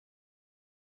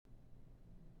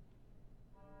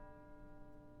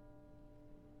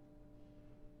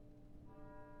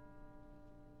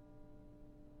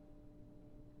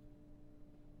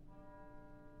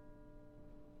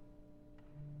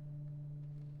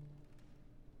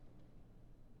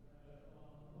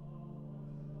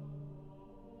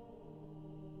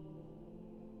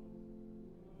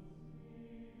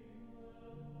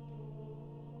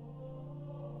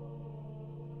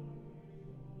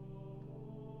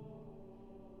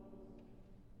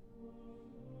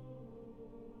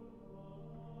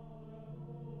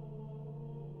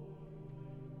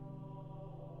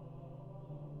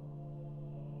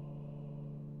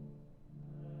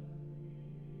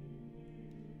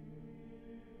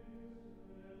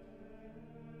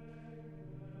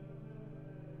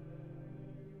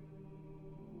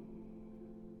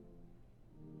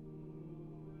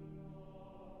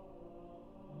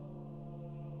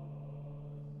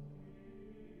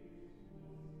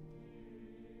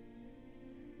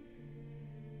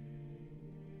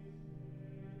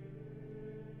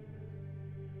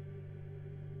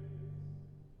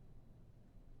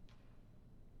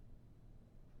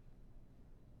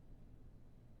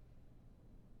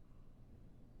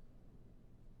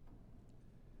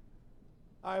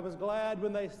I was glad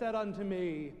when they said unto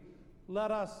me, let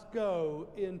us go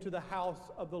into the house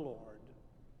of the Lord.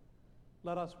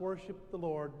 Let us worship the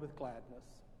Lord with gladness.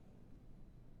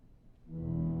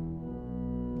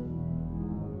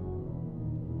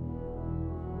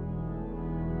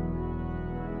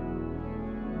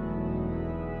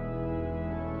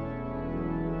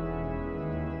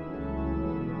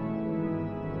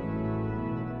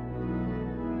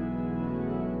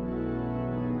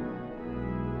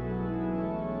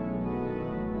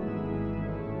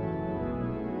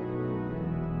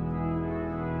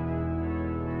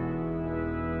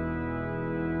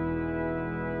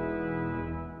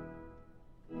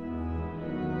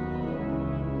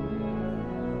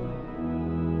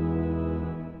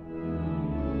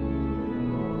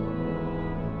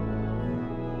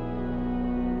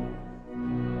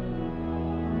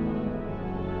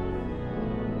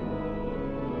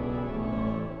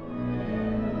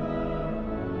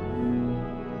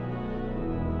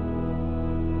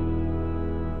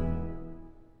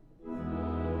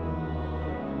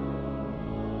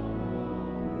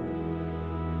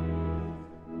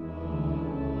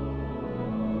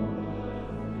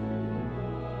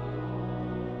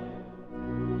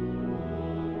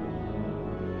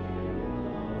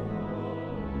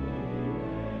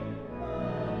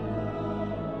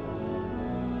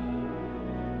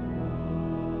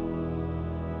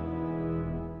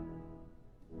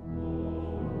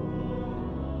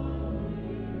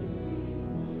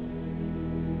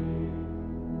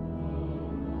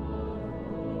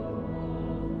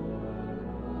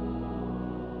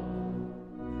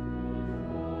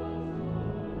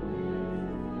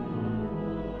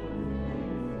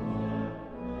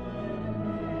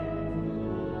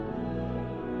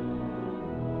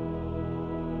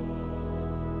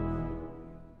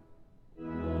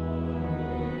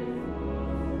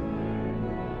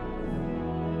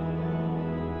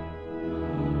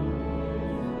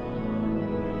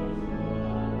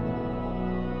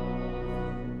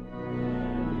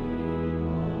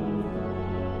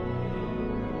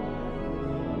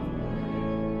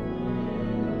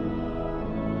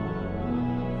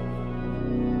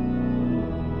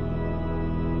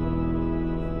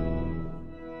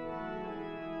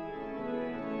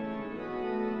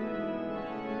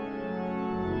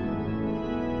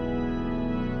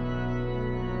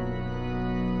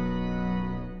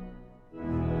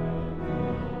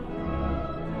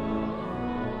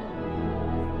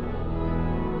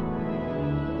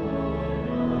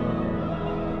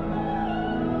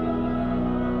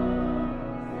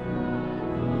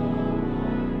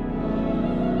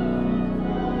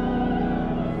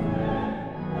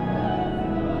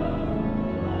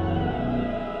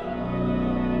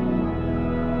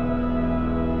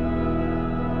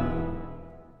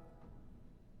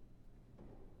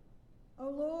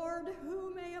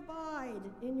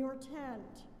 In your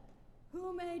tent,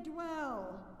 who may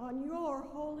dwell on your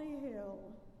holy hill?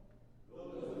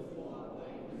 Those who walk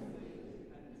blamelessly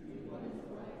and do what is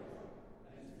right,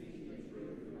 and speak the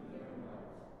truth from their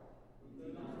hearts, who do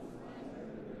not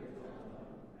slander their tongue,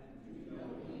 and do no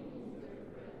evil to their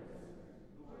friends,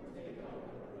 nor take up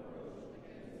reproach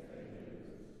against strangers.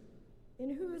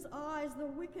 In whose eyes the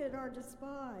wicked are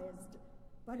despised,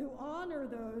 but who honor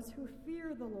those who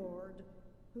fear the Lord,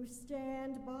 who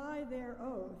stand by their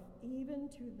oath, even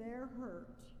to their hurt.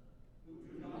 Who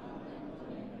do not lend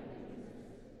money vengeance,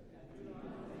 and do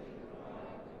not take a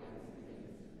bribe against the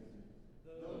innocent.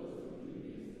 Those who do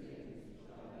these things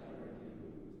shall never be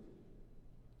moved.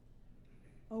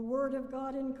 A word of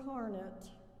God incarnate,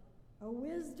 a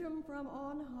wisdom from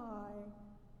on high,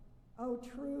 O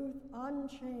truth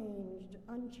unchanged,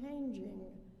 unchanging,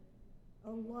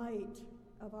 O light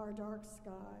of our dark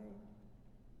sky.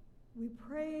 We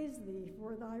praise thee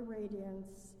for thy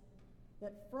radiance,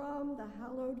 that from the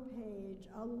hallowed page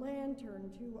a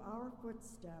lantern to our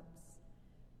footsteps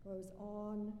goes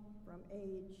on from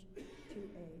age to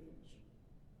age.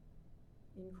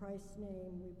 In Christ's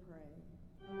name we pray.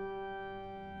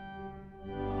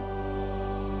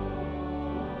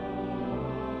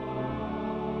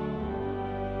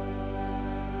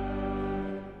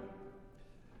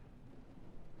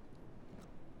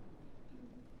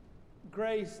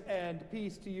 Grace and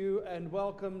peace to you, and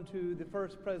welcome to the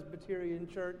First Presbyterian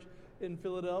Church in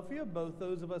Philadelphia, both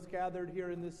those of us gathered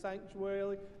here in this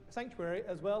sanctuary,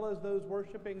 as well as those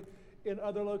worshiping in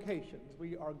other locations.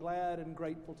 We are glad and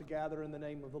grateful to gather in the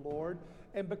name of the Lord.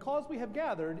 And because we have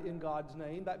gathered in God's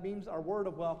name, that means our word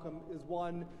of welcome is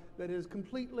one that is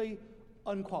completely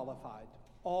unqualified.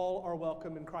 All are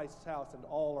welcome in Christ's house, and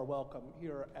all are welcome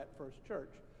here at First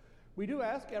Church. We do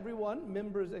ask everyone,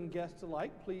 members and guests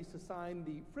alike, please to sign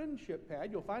the friendship pad.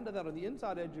 You'll find that on the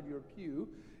inside edge of your pew.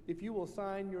 If you will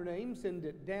sign your name, send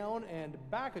it down and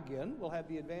back again. We'll have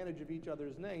the advantage of each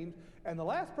other's names. And the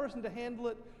last person to handle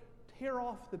it, tear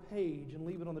off the page and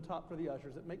leave it on the top for the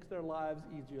ushers. It makes their lives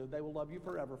easier. They will love you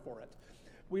forever for it.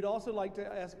 We'd also like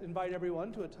to invite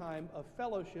everyone to a time of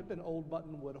fellowship in Old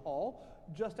Buttonwood Hall,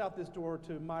 just out this door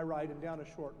to my right and down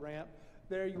a short ramp.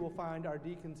 There you will find our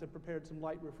deacons have prepared some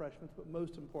light refreshments, but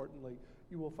most importantly,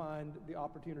 you will find the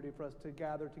opportunity for us to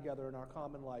gather together in our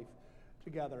common life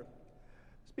together.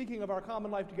 Speaking of our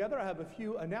common life together, I have a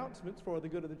few announcements for the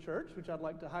good of the church, which I'd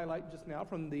like to highlight just now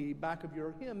from the back of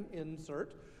your hymn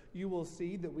insert. You will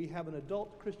see that we have an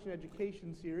adult Christian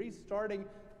education series starting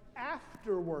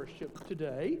after worship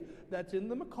today. That's in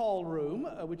the McCall room,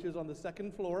 which is on the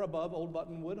second floor above Old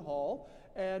Buttonwood Hall.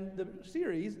 And the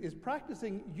series is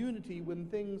Practicing Unity When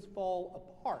Things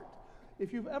Fall Apart.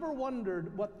 If you've ever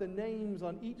wondered what the names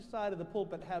on each side of the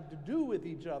pulpit have to do with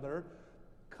each other,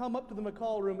 come up to the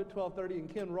McCall room at 12:30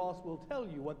 and Ken Ross will tell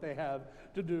you what they have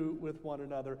to do with one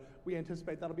another. We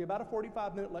anticipate that'll be about a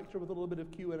 45-minute lecture with a little bit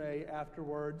of Q&A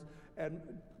afterwards. And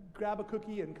grab a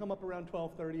cookie and come up around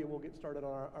 12:30 and we'll get started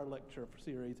on our lecture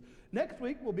series. Next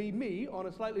week will be me on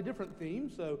a slightly different theme,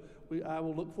 so I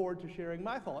will look forward to sharing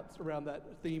my thoughts around that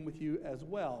theme with you as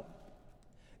well.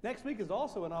 Next week is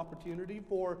also an opportunity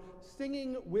for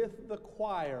singing with the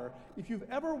choir. If you've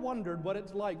ever wondered what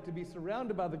it's like to be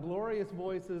surrounded by the glorious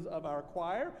voices of our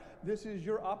choir, this is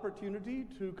your opportunity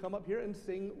to come up here and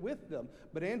sing with them.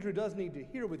 But Andrew does need to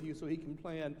hear with you so he can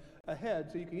plan ahead.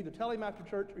 So you can either tell him after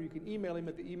church or you can email him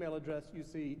at the email address you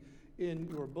see in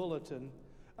your bulletin.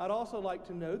 I'd also like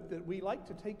to note that we like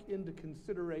to take into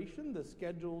consideration the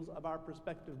schedules of our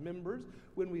prospective members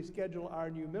when we schedule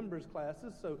our new members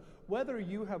classes. So whether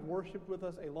you have worshiped with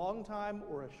us a long time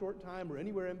or a short time or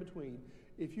anywhere in between,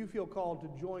 if you feel called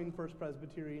to join First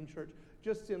Presbyterian Church,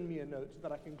 just send me a note so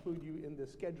that I can include you in the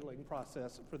scheduling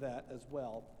process for that as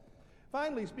well.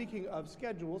 Finally, speaking of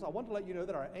schedules, I want to let you know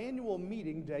that our annual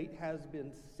meeting date has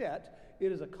been set.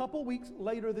 It is a couple weeks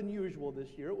later than usual this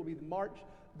year. It will be March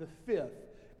the 5th.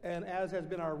 And as has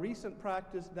been our recent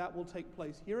practice, that will take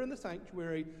place here in the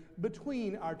sanctuary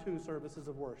between our two services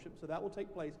of worship. So that will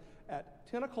take place at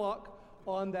 10 o'clock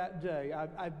on that day.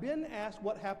 I've been asked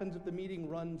what happens if the meeting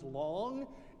runs long.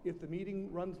 If the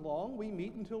meeting runs long, we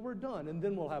meet until we're done, and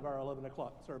then we'll have our 11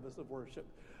 o'clock service of worship.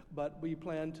 But we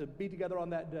plan to be together on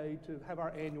that day to have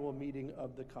our annual meeting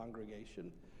of the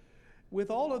congregation. With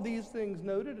all of these things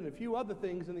noted and a few other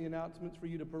things in the announcements for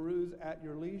you to peruse at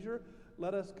your leisure,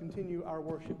 let us continue our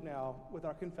worship now with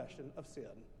our confession of sin.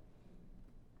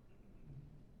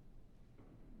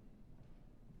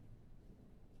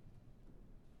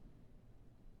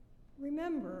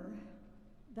 Remember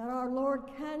that our Lord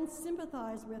can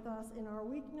sympathize with us in our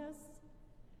weakness,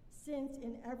 since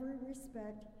in every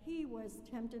respect he was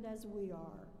tempted as we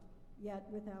are, yet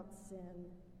without sin.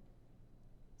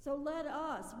 So let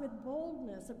us with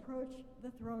boldness approach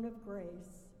the throne of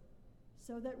grace,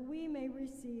 so that we may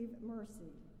receive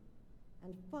mercy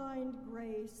and find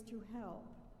grace to help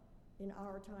in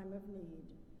our time of need.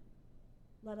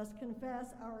 Let us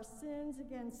confess our sins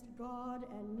against God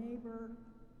and neighbor.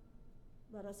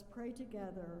 Let us pray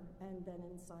together and then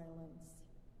in silence.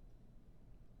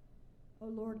 O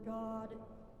Lord God,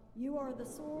 you are the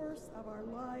source of our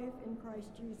life in Christ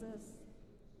Jesus,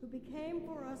 who became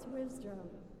for us wisdom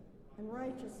and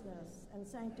righteousness and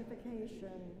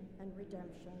sanctification and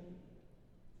redemption.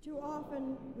 Too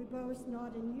often we boast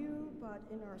not in you, but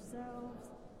in ourselves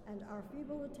and our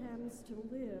feeble attempts to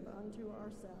live unto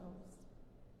ourselves.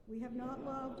 We have not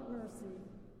loved mercy.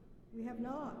 We have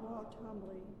not walked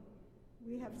humbly.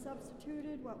 We have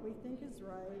substituted what we think is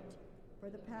right for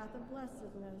the path of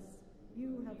blessedness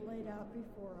you have laid out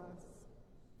before us.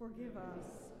 Forgive us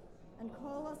and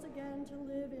call us again to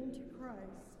live into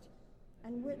Christ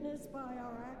and witness by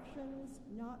our actions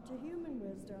not to human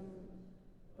wisdom,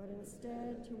 but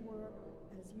instead to work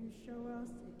as you show us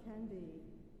it can be,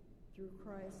 through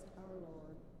Christ our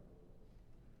Lord.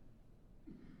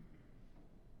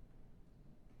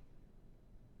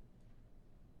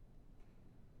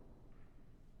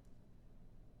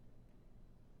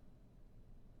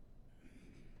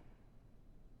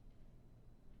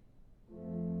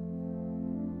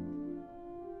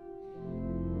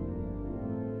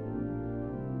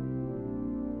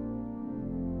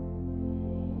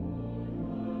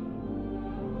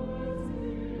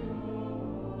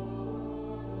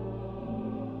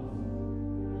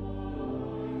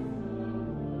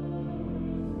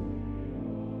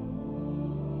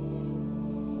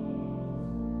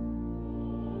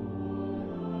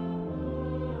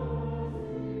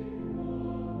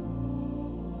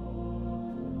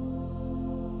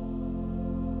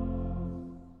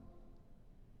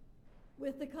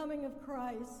 the coming of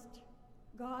Christ,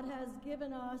 God has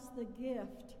given us the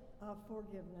gift of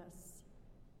forgiveness,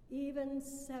 even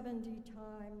 70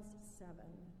 times 7.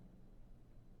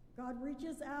 God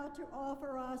reaches out to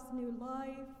offer us new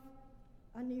life,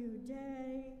 a new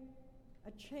day,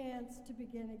 a chance to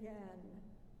begin again,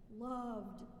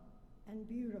 loved and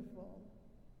beautiful,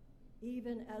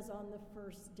 even as on the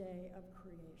first day of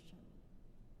creation.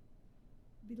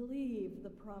 Believe the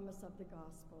promise of the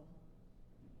gospel.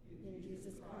 In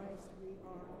Jesus Christ we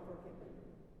are forgiven.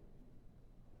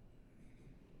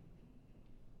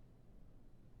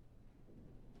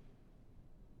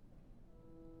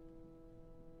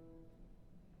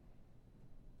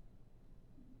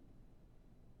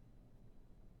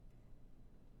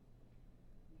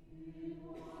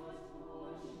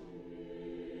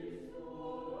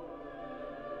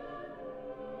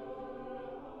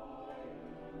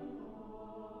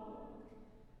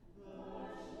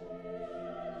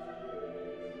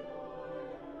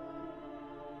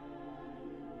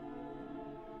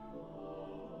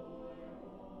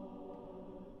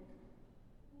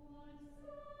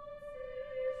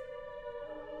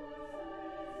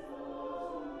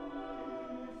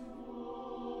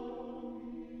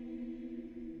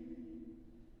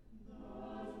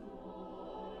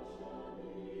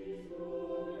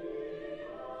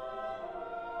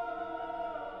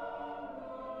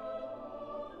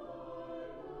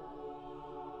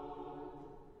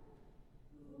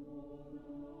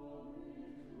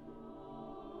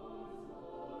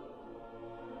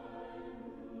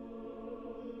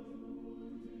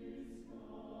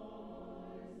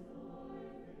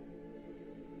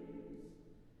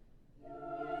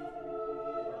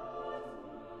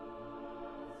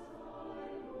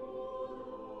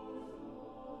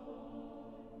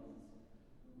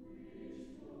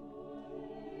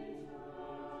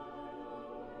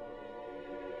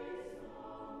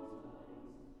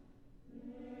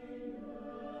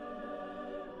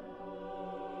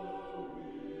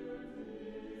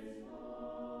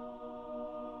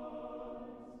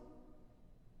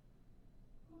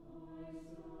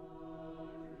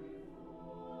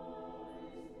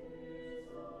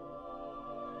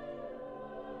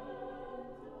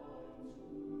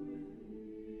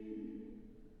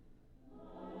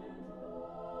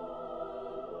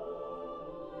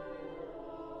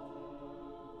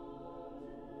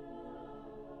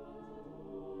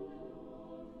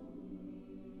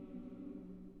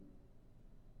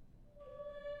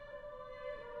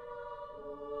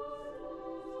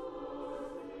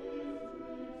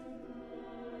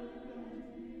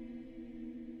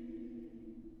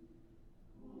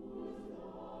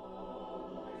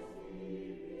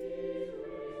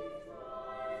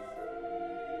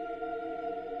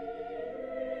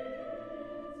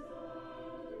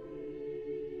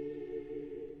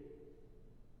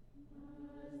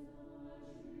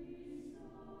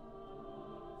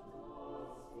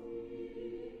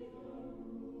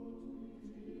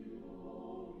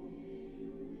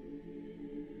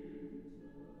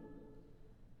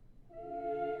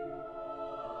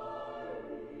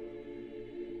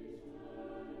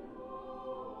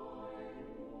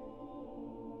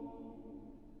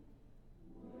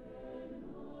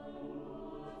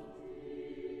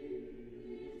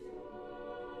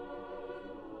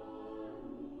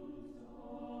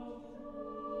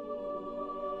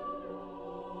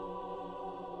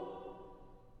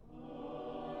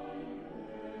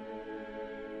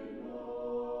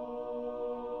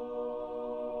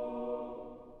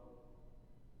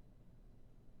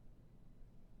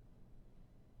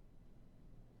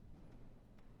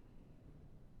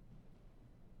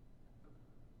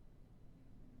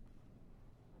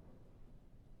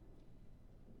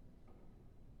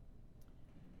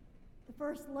 The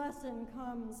first lesson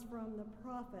comes from the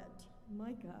prophet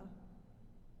Micah,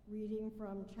 reading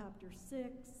from chapter 6,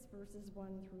 verses 1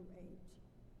 through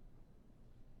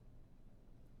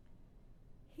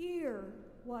 8. Hear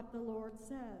what the Lord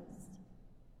says.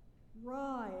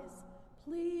 Rise,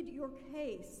 plead your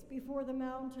case before the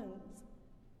mountains,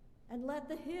 and let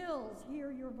the hills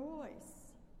hear your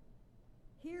voice.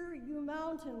 Hear, you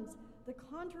mountains, the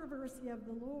controversy of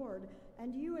the Lord,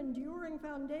 and you enduring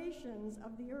foundations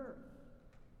of the earth.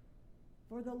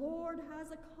 For the Lord has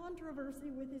a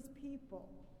controversy with his people,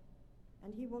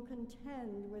 and he will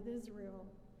contend with Israel.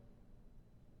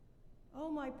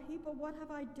 O my people, what have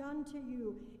I done to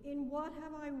you? In what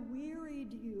have I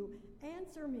wearied you?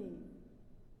 Answer me.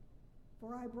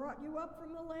 For I brought you up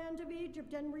from the land of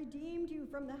Egypt and redeemed you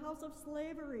from the house of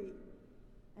slavery.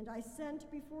 And I sent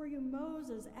before you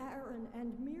Moses, Aaron,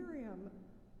 and Miriam.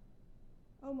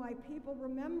 O my people,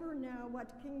 remember now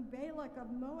what King Balak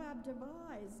of Moab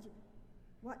devised,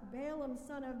 what Balaam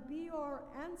son of Beor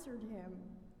answered him,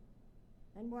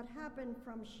 and what happened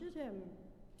from Shittim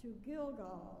to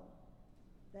Gilgal,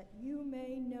 that you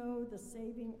may know the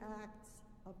saving acts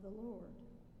of the Lord.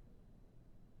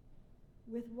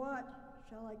 With what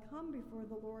shall I come before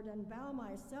the Lord and bow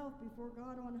myself before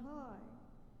God on high?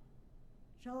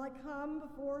 Shall I come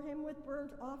before him with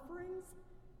burnt offerings,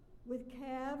 with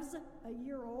calves a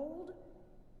year old?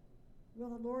 Will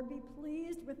the Lord be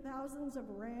pleased with thousands of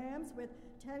rams, with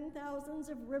 10,000s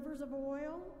of rivers of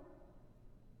oil?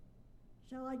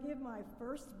 Shall I give my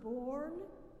firstborn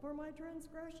for my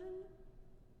transgression,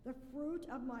 the fruit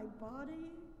of my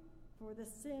body for the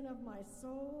sin of my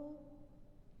soul?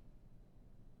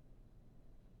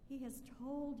 He has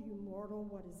told you, mortal,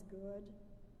 what is good.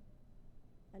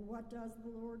 And what does the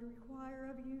Lord require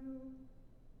of you?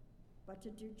 But to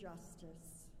do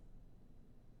justice,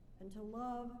 and to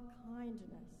love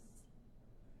kindness,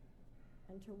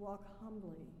 and to walk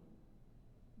humbly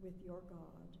with your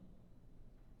God.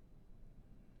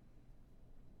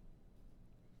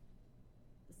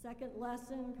 The second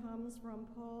lesson comes from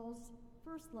Paul's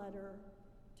first letter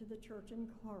to the church in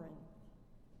Corinth,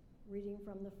 reading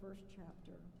from the first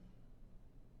chapter.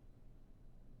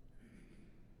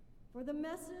 For the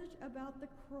message about the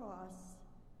cross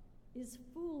is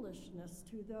foolishness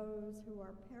to those who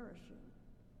are perishing.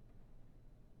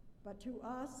 But to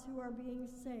us who are being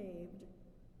saved,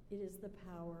 it is the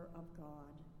power of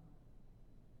God.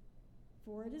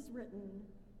 For it is written,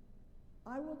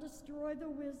 I will destroy the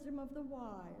wisdom of the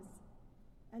wise,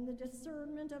 and the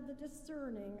discernment of the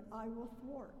discerning I will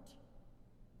thwart.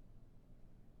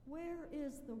 Where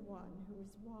is the one who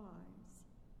is wise?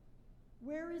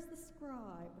 Where is the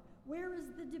scribe? Where is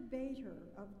the debater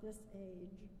of this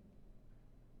age?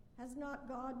 Has not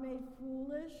God made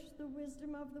foolish the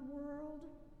wisdom of the world?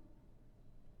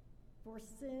 For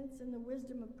since in the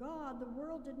wisdom of God the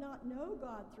world did not know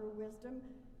God through wisdom,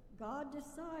 God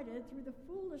decided through the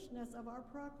foolishness of our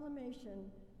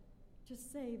proclamation to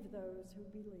save those who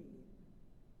believe.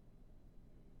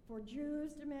 For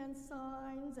Jews demand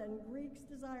signs and Greeks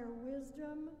desire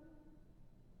wisdom,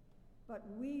 but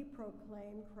we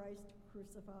proclaim Christ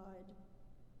crucified,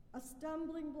 a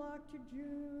stumbling block to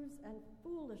Jews and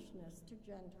foolishness to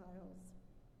Gentiles.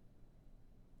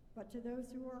 But to those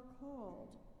who are called,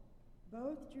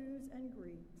 both Jews and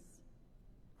Greeks,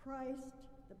 Christ,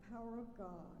 the power of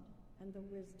God and the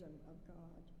wisdom of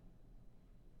God.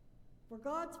 For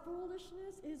God's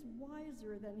foolishness is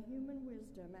wiser than human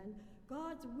wisdom, and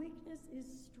God's weakness is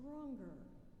stronger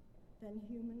than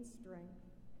human strength.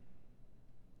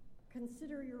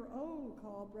 Consider your own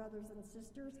call, brothers and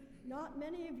sisters. Not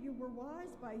many of you were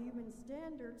wise by human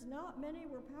standards. Not many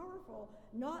were powerful.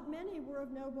 Not many were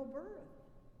of noble birth.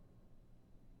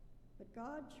 But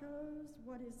God chose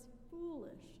what is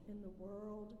foolish in the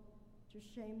world to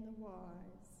shame the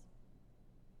wise.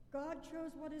 God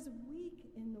chose what is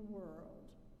weak in the world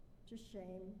to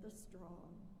shame the strong.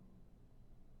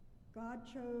 God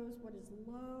chose what is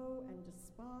low and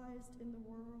despised in the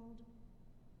world,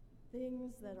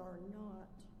 things that are not,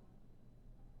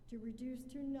 to reduce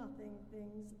to nothing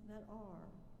things that are,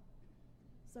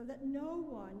 so that no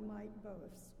one might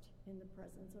boast in the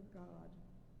presence of God.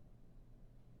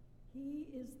 He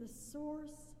is the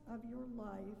source of your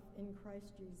life in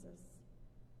Christ Jesus,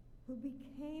 who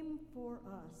became for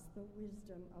us the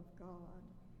wisdom of God,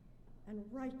 and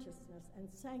righteousness and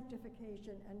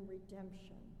sanctification and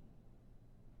redemption,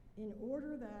 in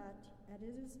order that,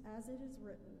 as it is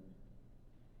written,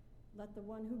 let the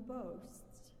one who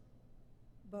boasts,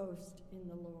 boast in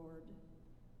the Lord.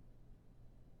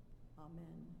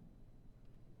 Amen.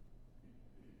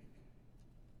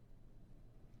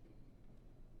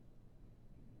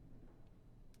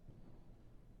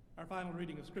 Our final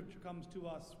reading of Scripture comes to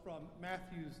us from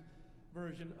Matthew's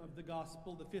version of the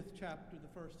Gospel, the 5th chapter,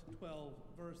 the first 12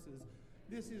 verses.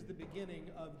 This is the beginning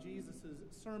of Jesus'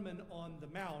 Sermon on the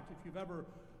Mount. If you've ever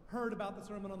heard about the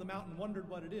Sermon on the Mount and wondered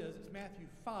what it is, it's Matthew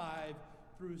 5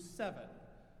 through 7.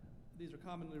 These are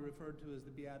commonly referred to as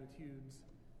the Beatitudes.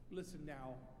 Listen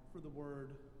now for the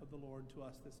word of the Lord to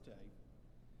us this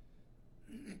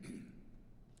day.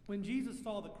 When Jesus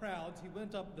saw the crowds, he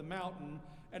went up the mountain,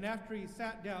 and after he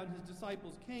sat down, his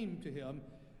disciples came to him,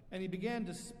 and he began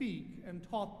to speak and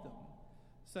taught them,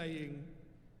 saying,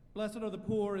 Blessed are the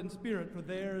poor in spirit, for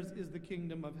theirs is the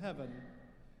kingdom of heaven.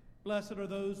 Blessed are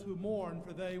those who mourn,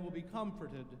 for they will be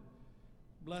comforted.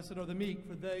 Blessed are the meek,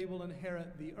 for they will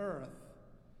inherit the earth.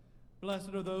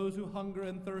 Blessed are those who hunger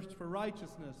and thirst for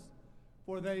righteousness,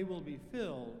 for they will be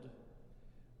filled.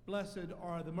 Blessed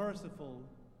are the merciful,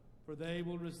 for they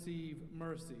will receive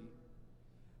mercy.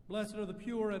 Blessed are the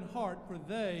pure in heart, for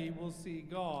they will see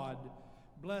God.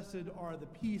 Blessed are the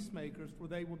peacemakers, for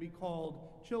they will be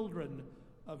called children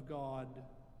of God.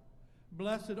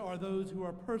 Blessed are those who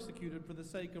are persecuted for the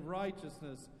sake of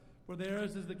righteousness, for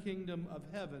theirs is the kingdom of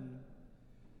heaven.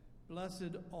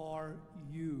 Blessed are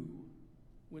you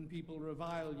when people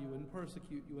revile you and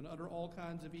persecute you and utter all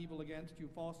kinds of evil against you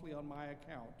falsely on my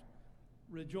account.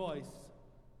 Rejoice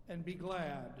and be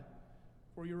glad,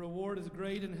 for your reward is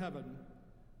great in heaven,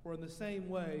 for in the same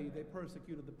way they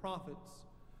persecuted the prophets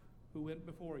who went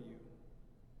before you.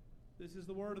 This is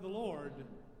the word of the Lord.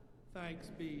 Thanks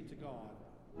be to God.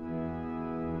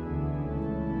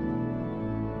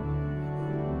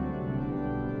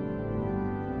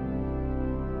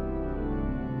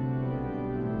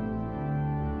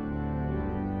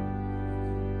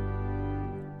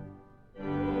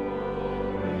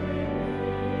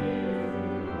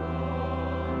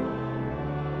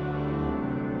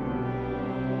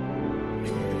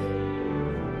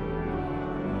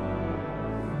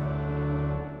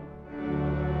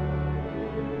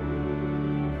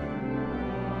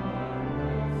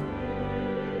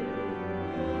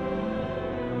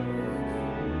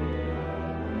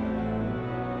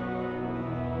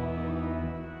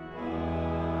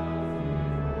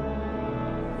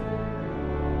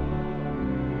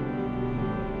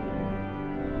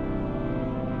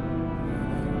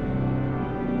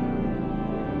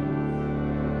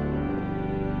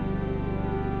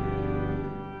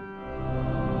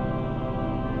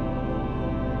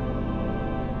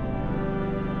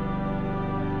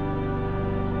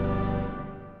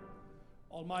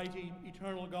 Almighty,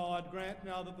 eternal God, grant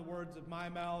now that the words of my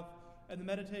mouth and the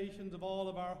meditations of all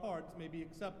of our hearts may be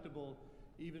acceptable,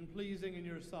 even pleasing in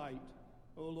your sight,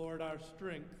 O Lord, our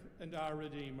strength and our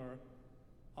Redeemer.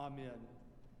 Amen.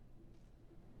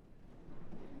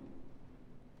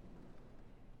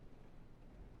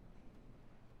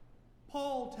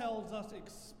 Paul tells us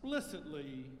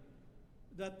explicitly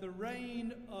that the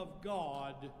reign of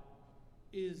God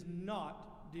is not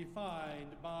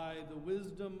defined by the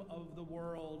wisdom of the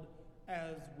world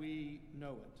as we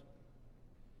know it.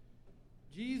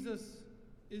 Jesus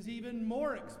is even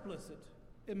more explicit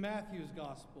in Matthew's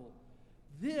gospel.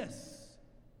 This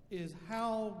is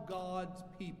how God's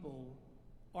people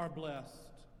are blessed.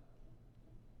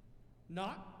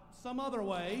 Not some other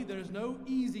way, there's no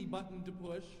easy button to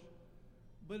push,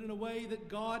 but in a way that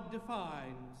God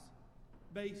defines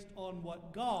based on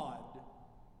what God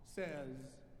says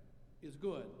is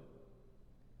good.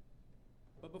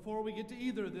 But before we get to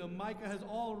either of them, Micah has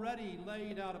already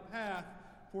laid out a path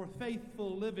for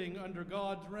faithful living under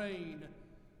God's reign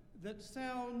that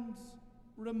sounds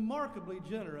remarkably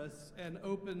generous and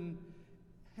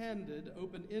open-handed,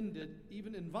 open-ended,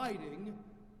 even inviting,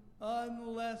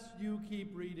 unless you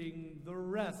keep reading the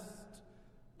rest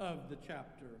of the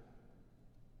chapter.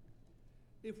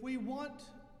 If we want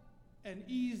an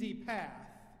easy path,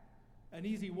 an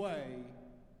easy way,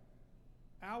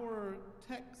 our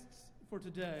texts for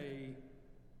today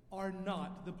are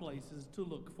not the places to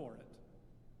look for it.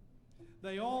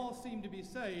 They all seem to be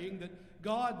saying that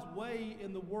God's way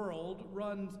in the world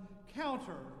runs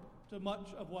counter to much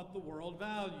of what the world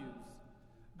values.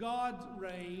 God's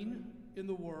reign in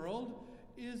the world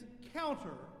is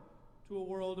counter to a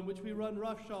world in which we run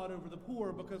roughshod over the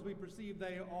poor because we perceive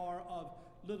they are of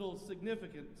little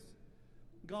significance.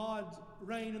 God's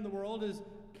reign in the world is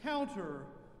counter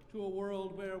to a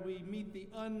world where we meet the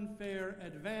unfair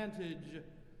advantage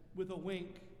with a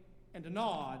wink and a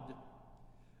nod.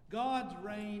 God's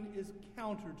reign is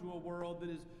counter to a world that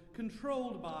is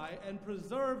controlled by and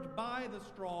preserved by the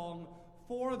strong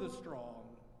for the strong.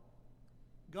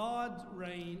 God's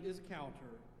reign is counter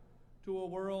to a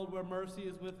world where mercy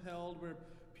is withheld, where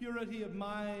purity of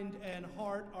mind and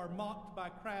heart are mocked by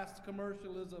crass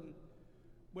commercialism,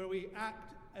 where we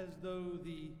act as though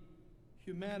the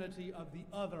humanity of the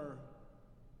other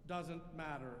doesn't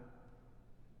matter.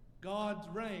 God's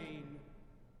reign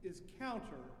is counter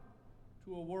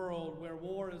to a world where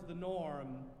war is the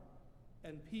norm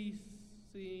and peace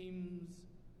seems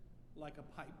like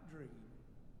a pipe dream.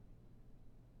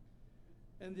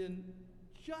 And then,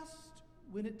 just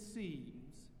when it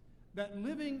seems that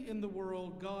living in the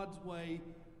world God's way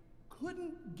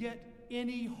couldn't get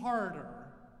any harder,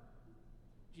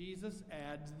 Jesus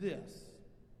adds this: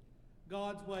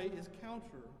 God's way is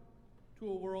counter to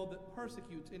a world that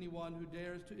persecutes anyone who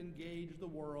dares to engage the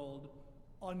world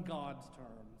on God's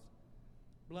terms,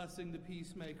 blessing the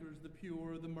peacemakers, the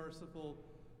pure, the merciful,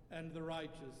 and the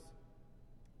righteous.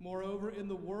 Moreover, in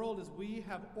the world as we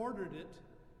have ordered it,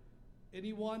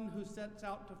 anyone who sets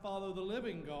out to follow the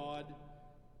living God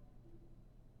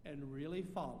and really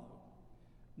follow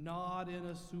not in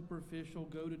a superficial,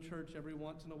 go to church every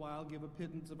once in a while, give a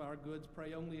pittance of our goods,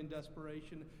 pray only in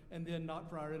desperation, and then not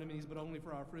for our enemies, but only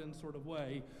for our friends sort of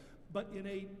way, but in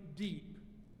a deep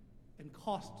and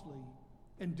costly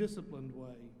and disciplined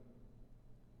way,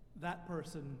 that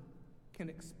person can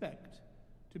expect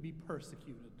to be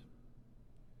persecuted.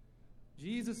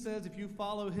 Jesus says if you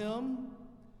follow him,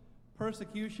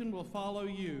 persecution will follow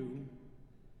you.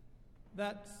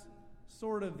 That's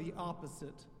sort of the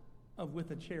opposite of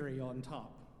with a cherry on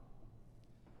top.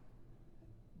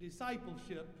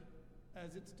 Discipleship,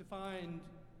 as it's defined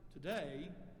today,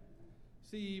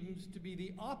 seems to be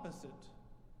the opposite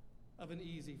of an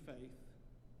easy faith,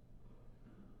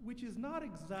 which is not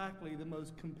exactly the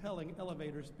most compelling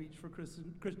elevator speech for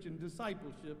Christian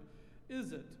discipleship,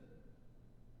 is it?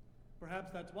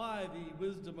 Perhaps that's why the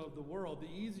wisdom of the world,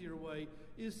 the easier way,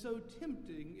 is so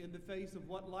tempting in the face of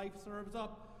what life serves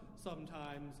up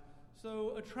sometimes,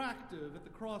 so attractive at the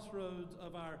crossroads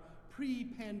of our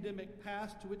pre-pandemic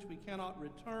past to which we cannot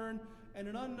return, and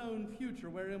an unknown future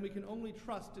wherein we can only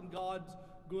trust in God's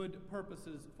good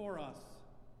purposes for us.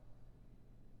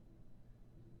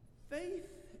 Faith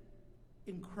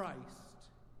in Christ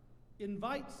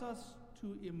invites us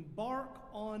to embark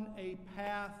on a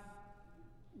path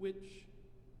which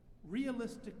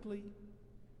realistically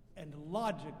and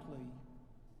logically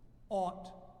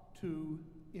ought to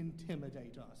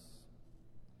intimidate us.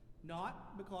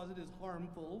 Not because it is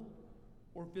harmful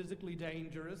or physically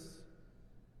dangerous,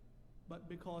 but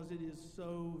because it is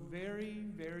so very,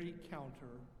 very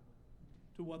counter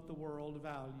to what the world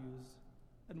values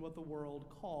and what the world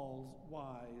calls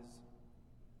wise.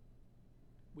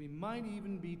 We might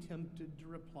even be tempted to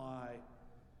reply,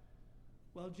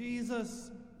 well, Jesus,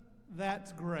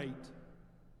 that's great,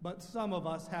 but some of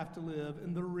us have to live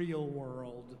in the real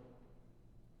world.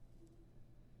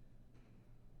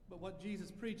 But what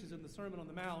Jesus preaches in the Sermon on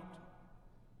the Mount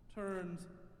turns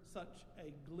such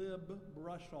a glib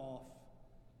brush-off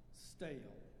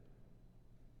stale.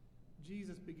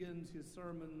 Jesus begins his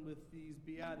sermon with these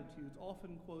Beatitudes,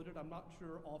 often quoted, I'm not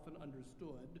sure often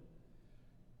understood.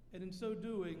 And in so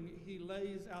doing, he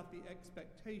lays out the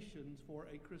expectations for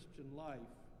a Christian life.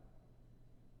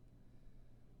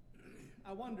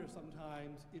 I wonder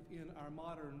sometimes if in our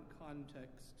modern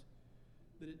context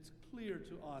that it's clear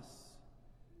to us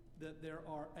that there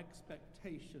are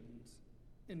expectations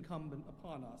incumbent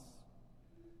upon us.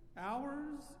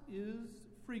 Ours is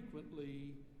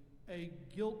frequently a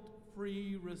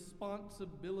guilt-free,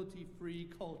 responsibility-free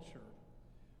culture,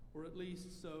 or at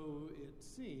least so it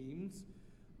seems.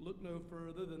 Look no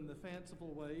further than the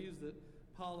fanciful ways that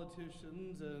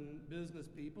politicians and business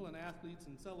people and athletes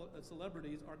and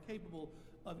celebrities are capable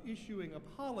of issuing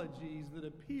apologies that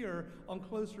appear on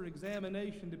closer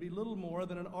examination to be little more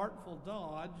than an artful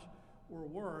dodge, or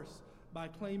worse, by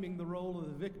claiming the role of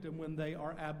the victim when they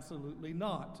are absolutely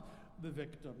not the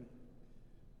victim.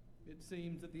 It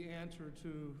seems that the answer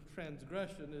to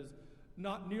transgression is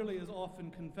not nearly as often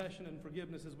confession and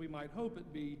forgiveness as we might hope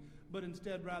it be, but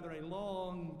instead rather a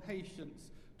long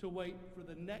patience to wait for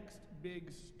the next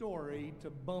big story to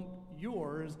bump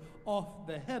yours off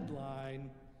the headline,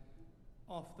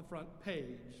 off the front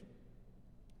page.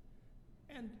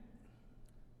 And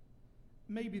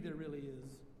maybe there really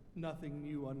is nothing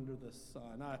new under the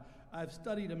sun. I've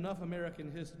studied enough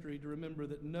American history to remember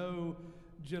that no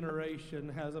generation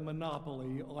has a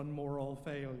monopoly on moral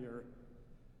failure.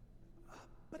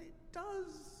 But it does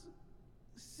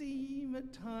seem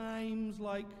at times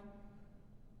like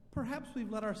perhaps we've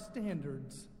let our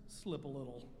standards slip a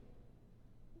little.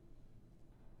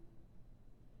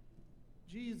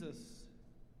 Jesus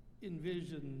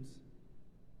envisions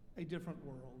a different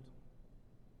world.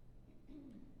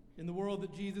 In the world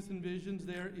that Jesus envisions,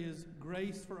 there is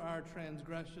grace for our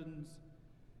transgressions.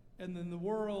 And in the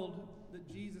world that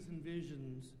Jesus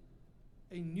envisions,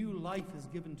 a new life is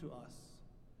given to us.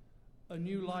 A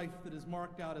new life that is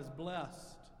marked out as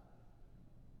blessed,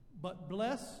 but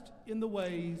blessed in the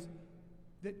ways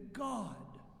that God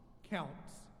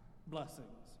counts blessings.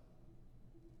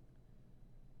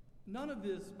 None of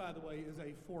this, by the way, is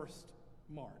a forced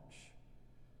march.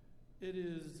 It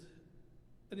is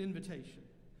an invitation.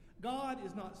 God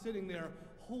is not sitting there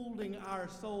holding our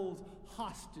souls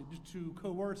hostage to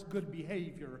coerce good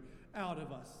behavior out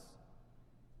of us.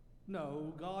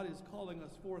 No, God is calling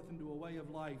us forth into a way of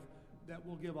life that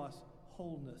will give us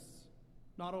wholeness,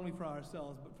 not only for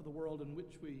ourselves, but for the world in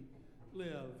which we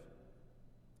live.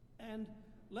 And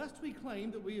lest we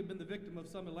claim that we have been the victim of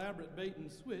some elaborate bait and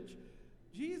switch,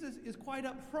 Jesus is quite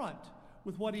upfront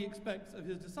with what he expects of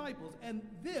his disciples, and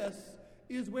this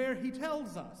is where he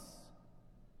tells us.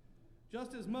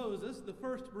 Just as Moses, the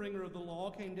first bringer of the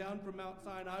law, came down from Mount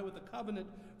Sinai with a covenant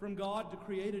from God to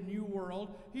create a new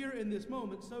world, here in this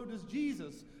moment, so does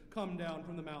Jesus come down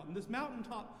from the mountain. This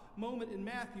mountaintop moment in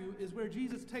Matthew is where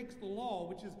Jesus takes the law,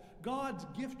 which is God's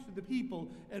gift to the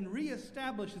people, and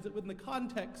reestablishes it within the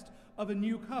context of a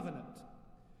new covenant.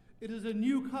 It is a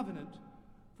new covenant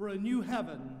for a new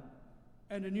heaven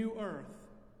and a new earth.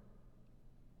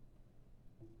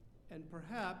 And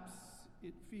perhaps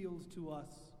it feels to us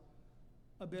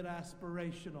a bit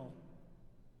aspirational.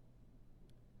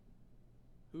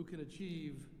 Who can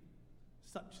achieve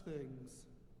such things?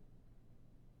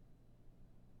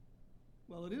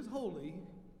 Well, it is holy,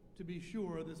 to be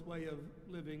sure, this way of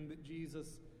living that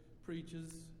Jesus preaches.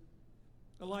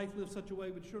 A life lived such a way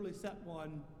would surely set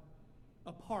one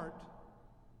apart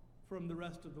from the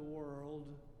rest of the world,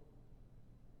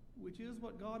 which is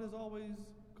what God has always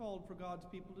called for God's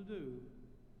people to do,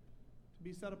 to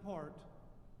be set apart,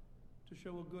 to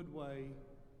show a good way,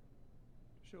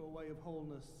 to show a way of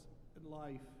wholeness and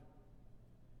life.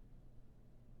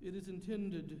 It is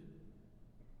intended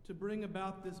to bring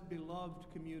about this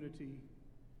beloved community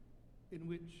in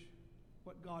which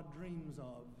what God dreams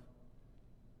of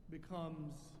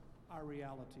becomes our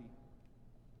reality.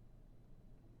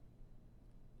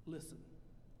 Listen.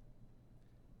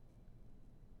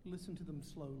 Listen to them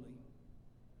slowly.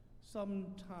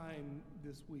 Sometime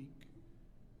this week,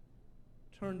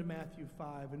 turn to Matthew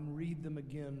 5 and read them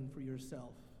again for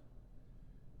yourself,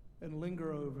 and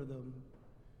linger over them,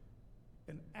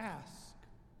 and ask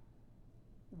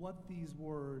what these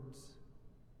words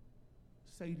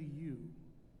say to you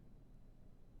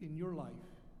in your life.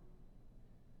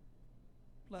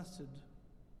 Blessed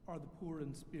are the poor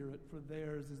in spirit, for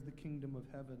theirs is the kingdom of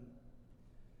heaven.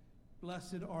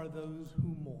 Blessed are those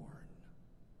who mourn,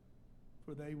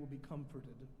 for they will be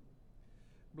comforted.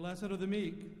 Blessed are the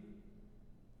meek,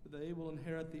 for they will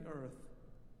inherit the earth.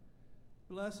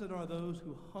 Blessed are those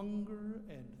who hunger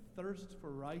and thirst for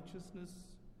righteousness,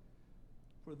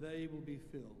 for they will be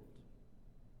filled.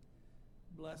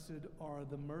 Blessed are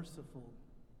the merciful,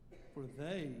 for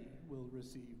they will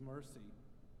receive mercy.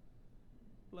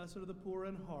 Blessed are the poor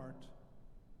in heart,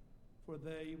 for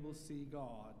they will see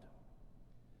God.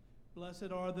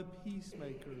 Blessed are the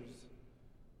peacemakers,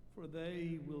 for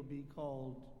they will be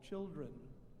called children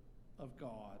of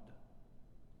God.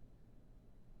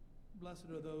 Blessed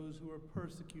are those who are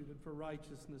persecuted for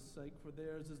righteousness' sake, for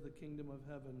theirs is the kingdom of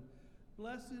heaven.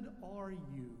 Blessed are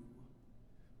you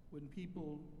when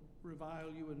people revile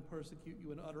you and persecute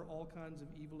you and utter all kinds of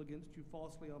evil against you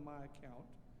falsely on my account.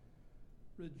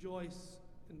 Rejoice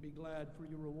and be glad, for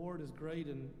your reward is great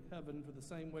in heaven, for the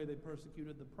same way they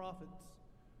persecuted the prophets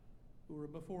who were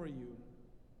before you.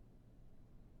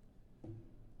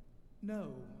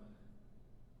 No,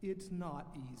 it's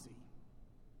not easy.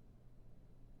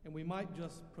 And we might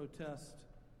just protest,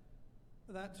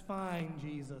 that's fine,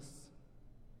 Jesus,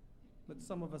 but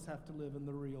some of us have to live in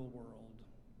the real world.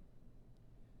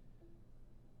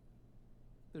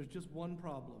 There's just one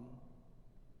problem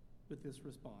with this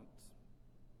response,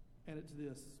 and it's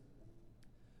this.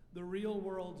 The real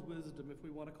world's wisdom, if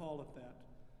we want to call it that,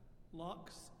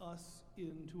 locks us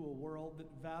into a world that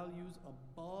values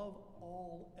above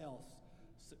all else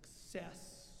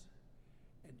success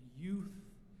and youth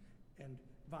and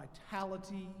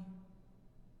vitality,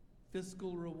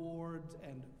 fiscal rewards,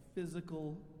 and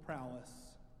physical prowess.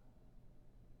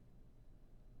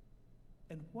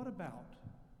 And what about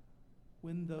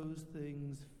when those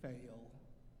things fail?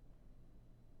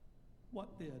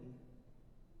 What then?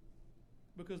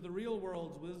 Because the real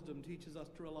world's wisdom teaches us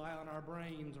to rely on our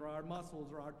brains or our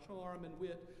muscles or our charm and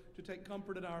wit, to take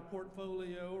comfort in our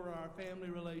portfolio or our family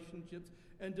relationships,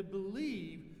 and to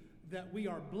believe that we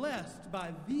are blessed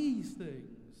by these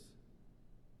things.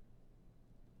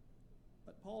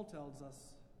 But Paul tells us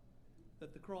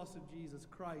that the cross of Jesus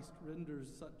Christ renders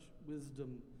such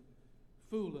wisdom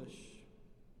foolish.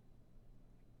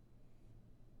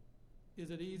 Is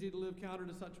it easy to live counter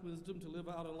to such wisdom, to live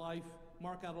out a life,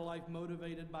 mark out a life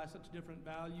motivated by such different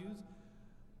values?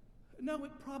 No,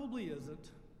 it probably isn't.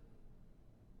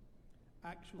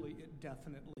 Actually, it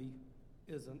definitely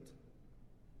isn't.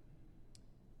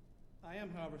 I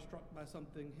am, however, struck by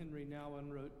something Henry Nouwen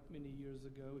wrote many years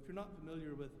ago. If you're not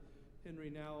familiar with Henry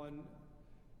Nouwen,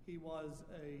 he was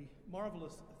a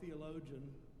marvelous theologian,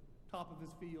 top of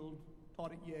his field,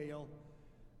 taught at Yale,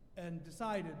 and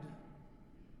decided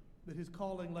that his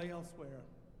calling lay elsewhere.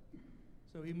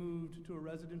 So he moved to a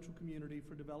residential community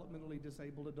for developmentally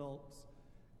disabled adults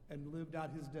and lived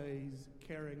out his days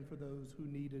caring for those who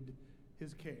needed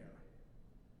his care.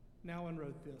 Nouwen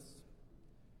wrote this: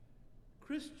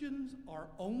 Christians are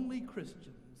only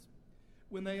Christians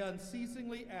when they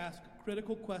unceasingly ask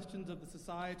critical questions of the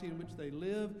society in which they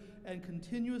live and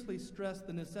continuously stress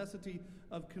the necessity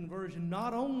of conversion,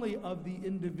 not only of the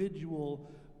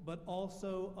individual, but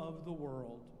also of the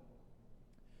world.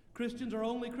 Christians are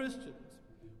only Christians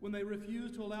when they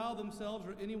refuse to allow themselves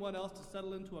or anyone else to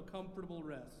settle into a comfortable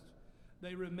rest.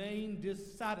 They remain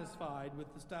dissatisfied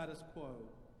with the status quo,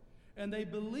 and they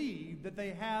believe that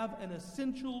they have an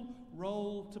essential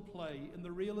role to play in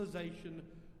the realization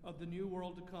of the new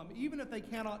world to come, even if they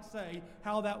cannot say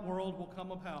how that world will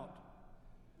come about.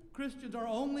 Christians are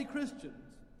only Christians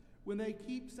when they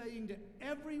keep saying to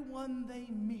everyone they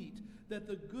meet that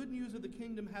the good news of the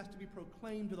kingdom has to be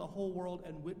proclaimed to the whole world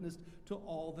and witnessed to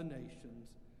all the nations.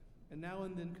 And now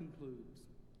and then concludes,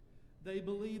 they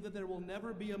believe that there will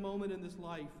never be a moment in this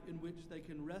life in which they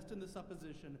can rest in the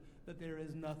supposition that there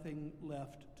is nothing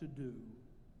left to do.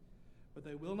 But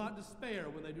they will not despair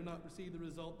when they do not receive the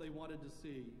result they wanted to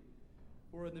see.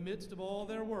 For in the midst of all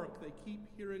their work, they keep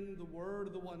hearing the word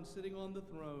of the one sitting on the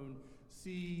throne,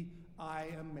 "See, I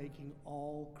am making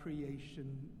all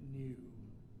creation new."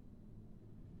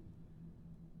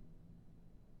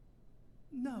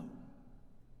 No,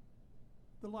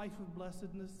 the life of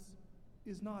blessedness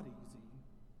is not easy,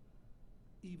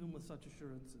 even with such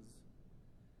assurances.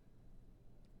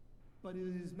 But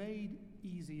it is made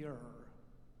easier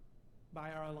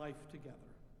by our life together,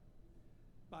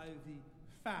 by the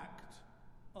fact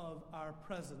of our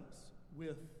presence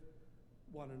with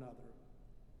one another,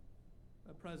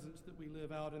 a presence that we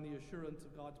live out in the assurance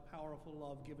of God's powerful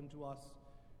love given to us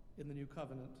in the new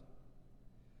covenant.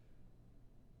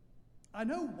 I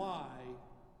know why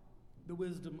the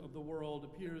wisdom of the world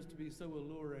appears to be so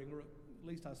alluring, or at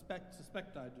least I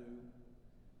suspect I do.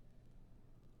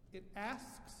 It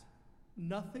asks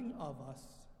nothing of us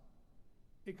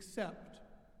except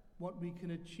what we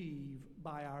can achieve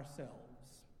by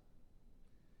ourselves.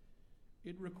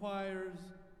 It requires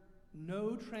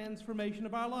no transformation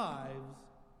of our lives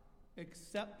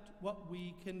except what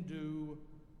we can do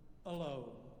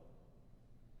alone.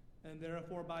 And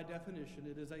therefore, by definition,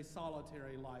 it is a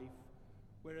solitary life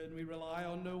wherein we rely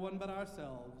on no one but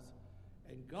ourselves,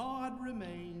 and God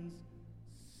remains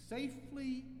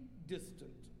safely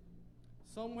distant,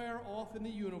 somewhere off in the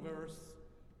universe,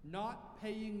 not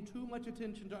paying too much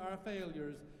attention to our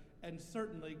failures, and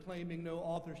certainly claiming no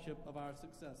authorship of our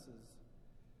successes.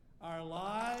 Our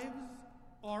lives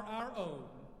are our own,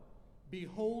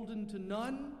 beholden to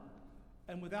none,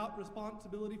 and without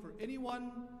responsibility for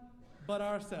anyone but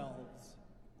ourselves.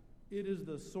 It is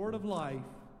the sort of life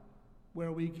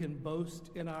where we can boast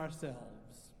in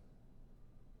ourselves.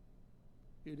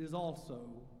 It is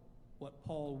also what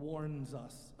Paul warns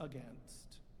us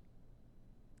against.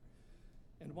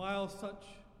 And while such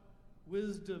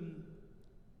wisdom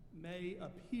may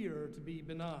appear to be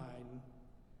benign,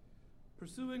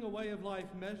 pursuing a way of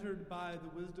life measured by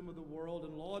the wisdom of the world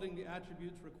and lauding the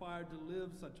attributes required to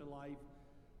live such a life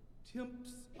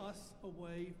tempts us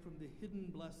away from the hidden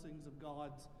blessings of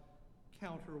God's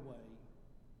counterway.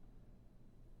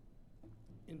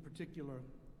 In particular,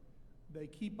 they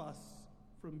keep us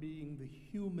from being the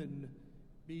human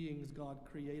beings God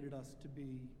created us to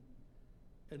be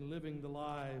and living the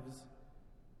lives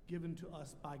given to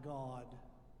us by God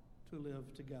to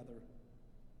live together.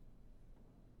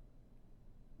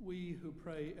 We who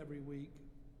pray every week,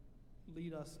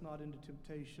 lead us not into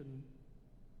temptation,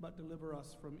 but deliver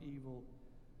us from evil.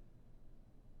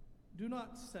 Do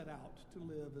not set out to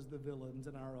live as the villains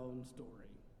in our own story.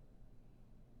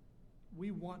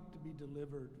 We want to be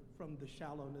delivered from the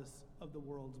shallowness of the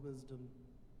world's wisdom.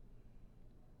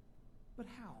 But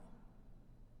how?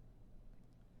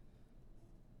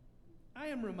 I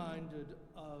am reminded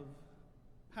of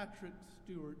Patrick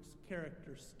Stewart's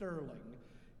character Sterling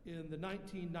in the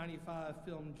 1995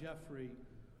 film Jeffrey,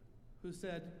 who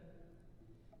said,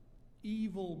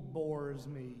 "Evil bores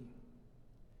me.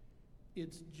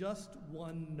 It's just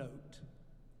one note.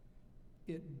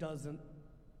 It doesn't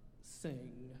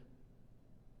sing."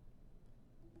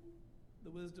 The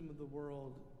wisdom of the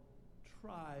world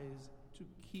tries to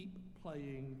keep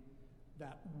playing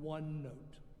that one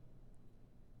note,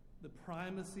 the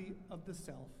primacy of the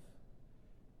self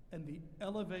and the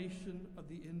elevation of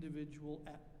the individual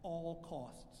at all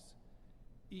costs,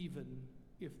 even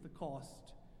if the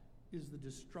cost is the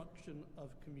destruction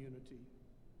of community.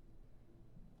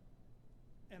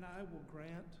 And I will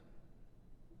grant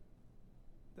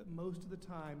that most of the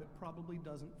time it probably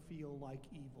doesn't feel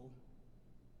like evil,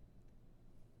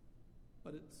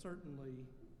 but it certainly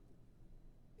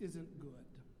isn't good.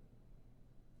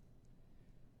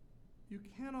 You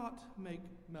cannot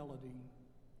make melody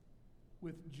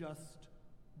with just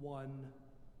one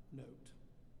note.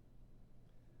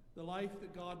 The life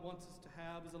that God wants us to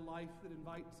have is a life that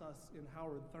invites us, in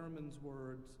Howard Thurman's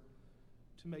words,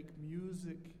 to make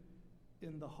music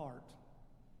in the heart.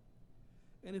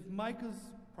 And if Micah's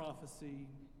prophecy,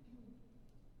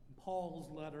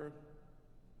 Paul's letter,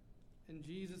 and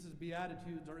Jesus'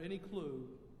 Beatitudes are any clue,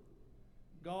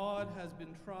 God has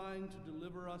been trying to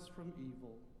deliver us from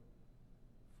evil,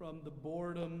 from the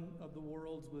boredom of the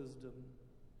world's wisdom,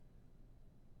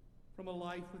 from a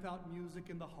life without music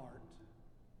in the heart,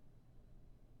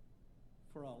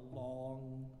 for a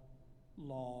long,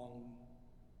 long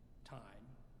time.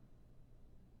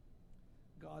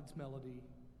 God's melody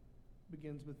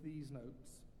begins with these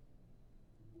notes: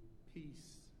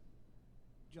 peace,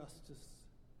 justice,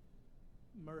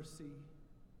 mercy,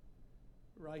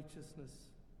 righteousness.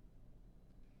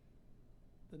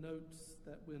 The notes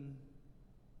that, when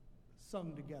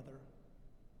sung together,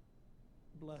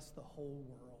 bless the whole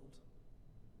world.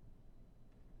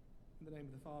 In the name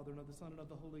of the Father, and of the Son, and of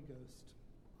the Holy Ghost.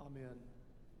 Amen.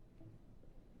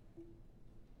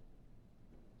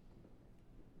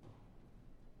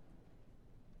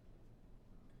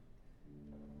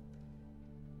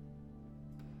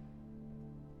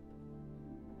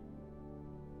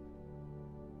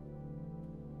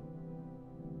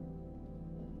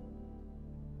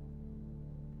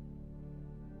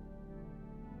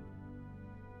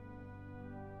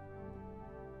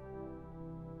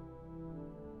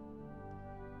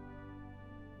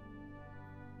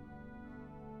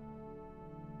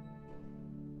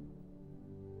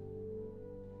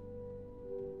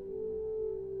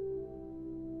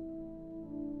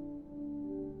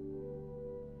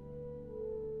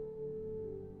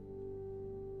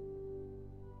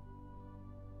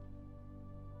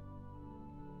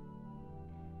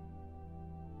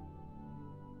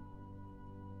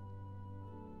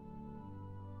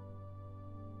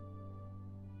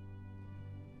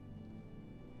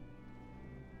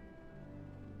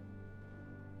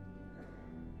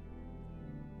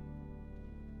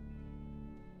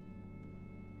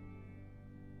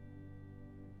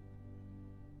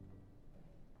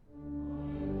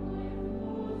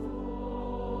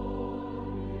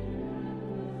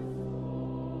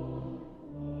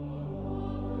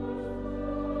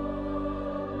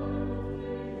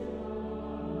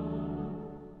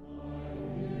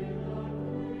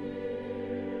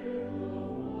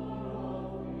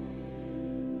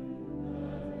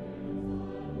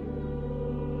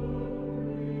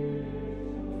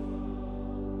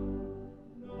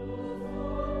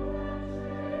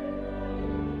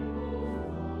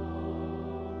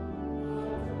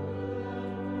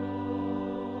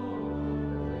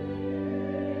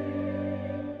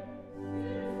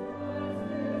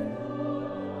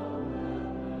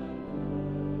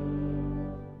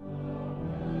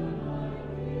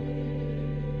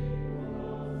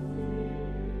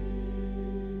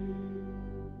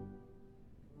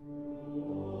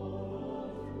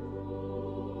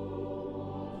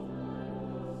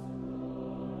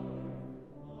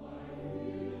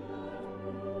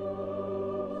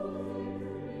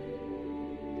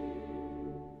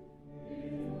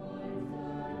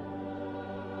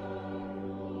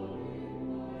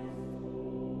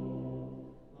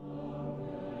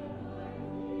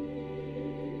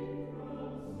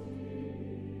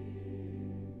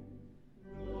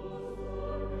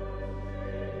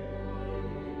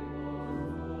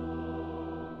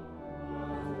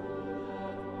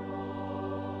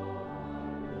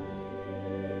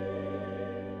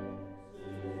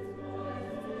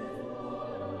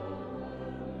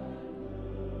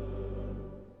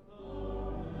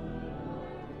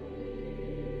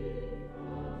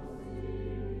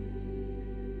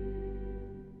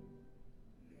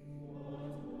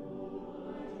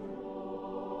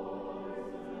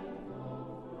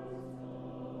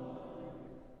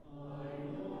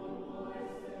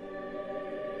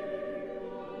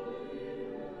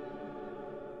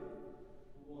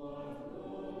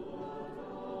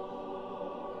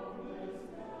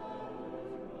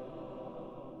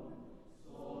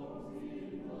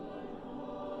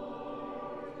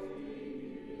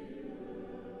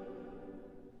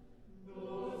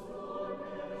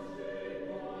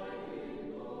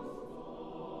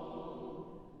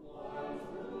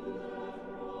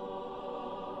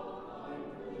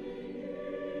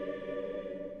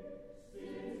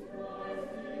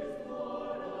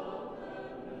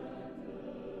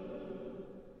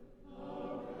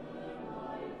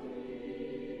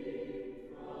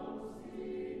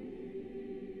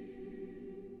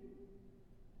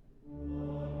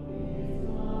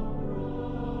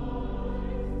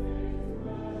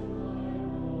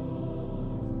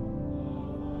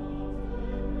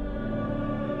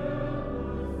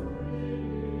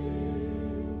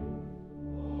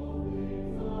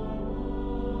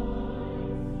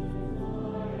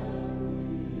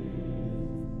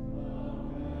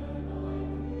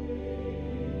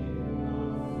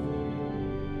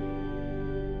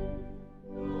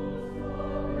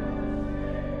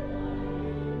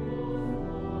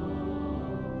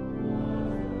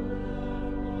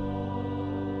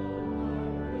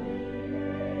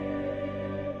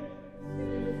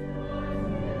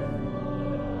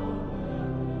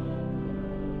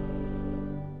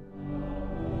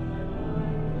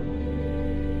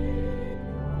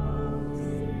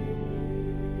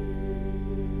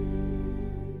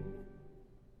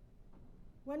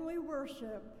 when we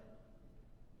worship,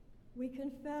 we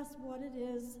confess what it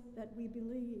is that we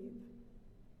believe.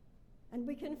 And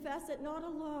we confess it not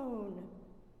alone,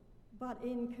 but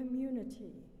in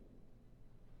community,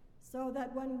 so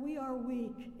that when we are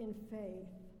weak in faith,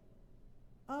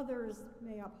 others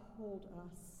may uphold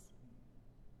us.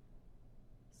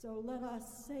 So let us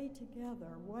say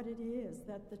together what it is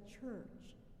that the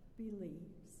church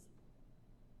believes.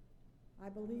 I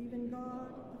believe in God,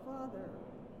 the Father,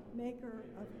 maker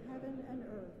of heaven and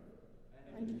earth,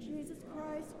 and in Jesus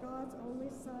Christ, God's only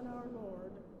Son, our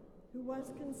Lord, who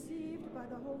was conceived by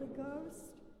the Holy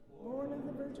Ghost, born of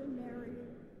the Virgin Mary,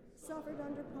 suffered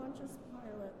under Pontius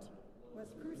Pilate,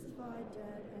 was crucified,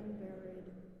 dead, and buried.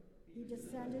 He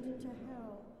descended into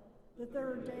hell. The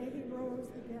third day he rose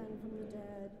again from the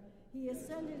dead. He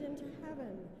ascended into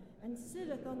heaven and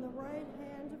sitteth on the right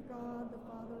hand of God, the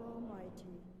Father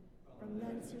Almighty. From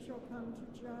thence he shall come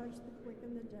to judge the quick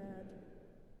and the dead.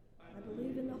 I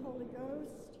believe in the Holy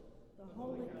Ghost, the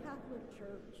Holy Catholic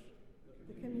Church,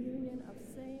 the communion of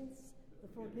saints, the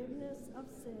forgiveness of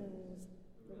sins,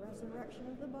 the resurrection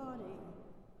of the body,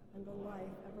 and the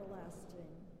life everlasting.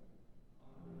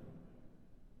 Amen.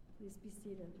 Please be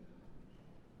seated.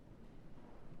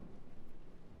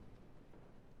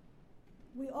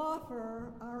 We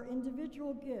offer our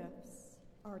individual gifts,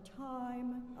 our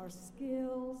time, our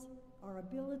skills, our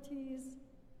abilities,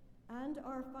 and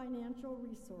our financial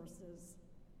resources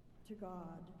to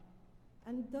God.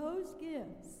 And those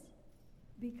gifts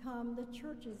become the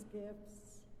church's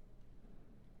gifts,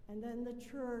 and then the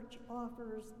church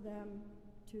offers them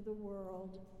to the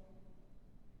world.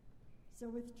 So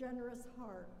with generous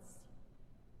hearts,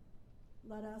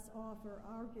 let us offer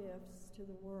our gifts to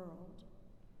the world.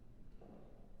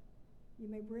 You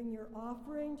may bring your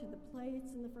offering to the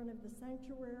plates in the front of the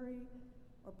sanctuary,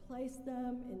 or place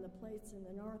them in the plates in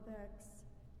the narthex,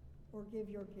 or give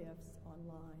your gifts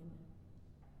online.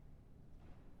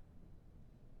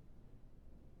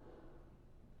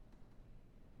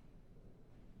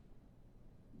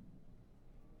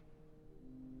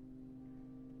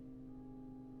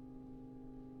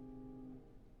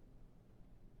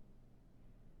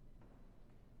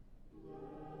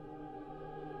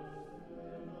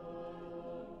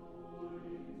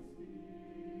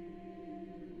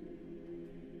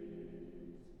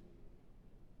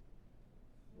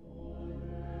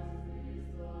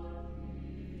 For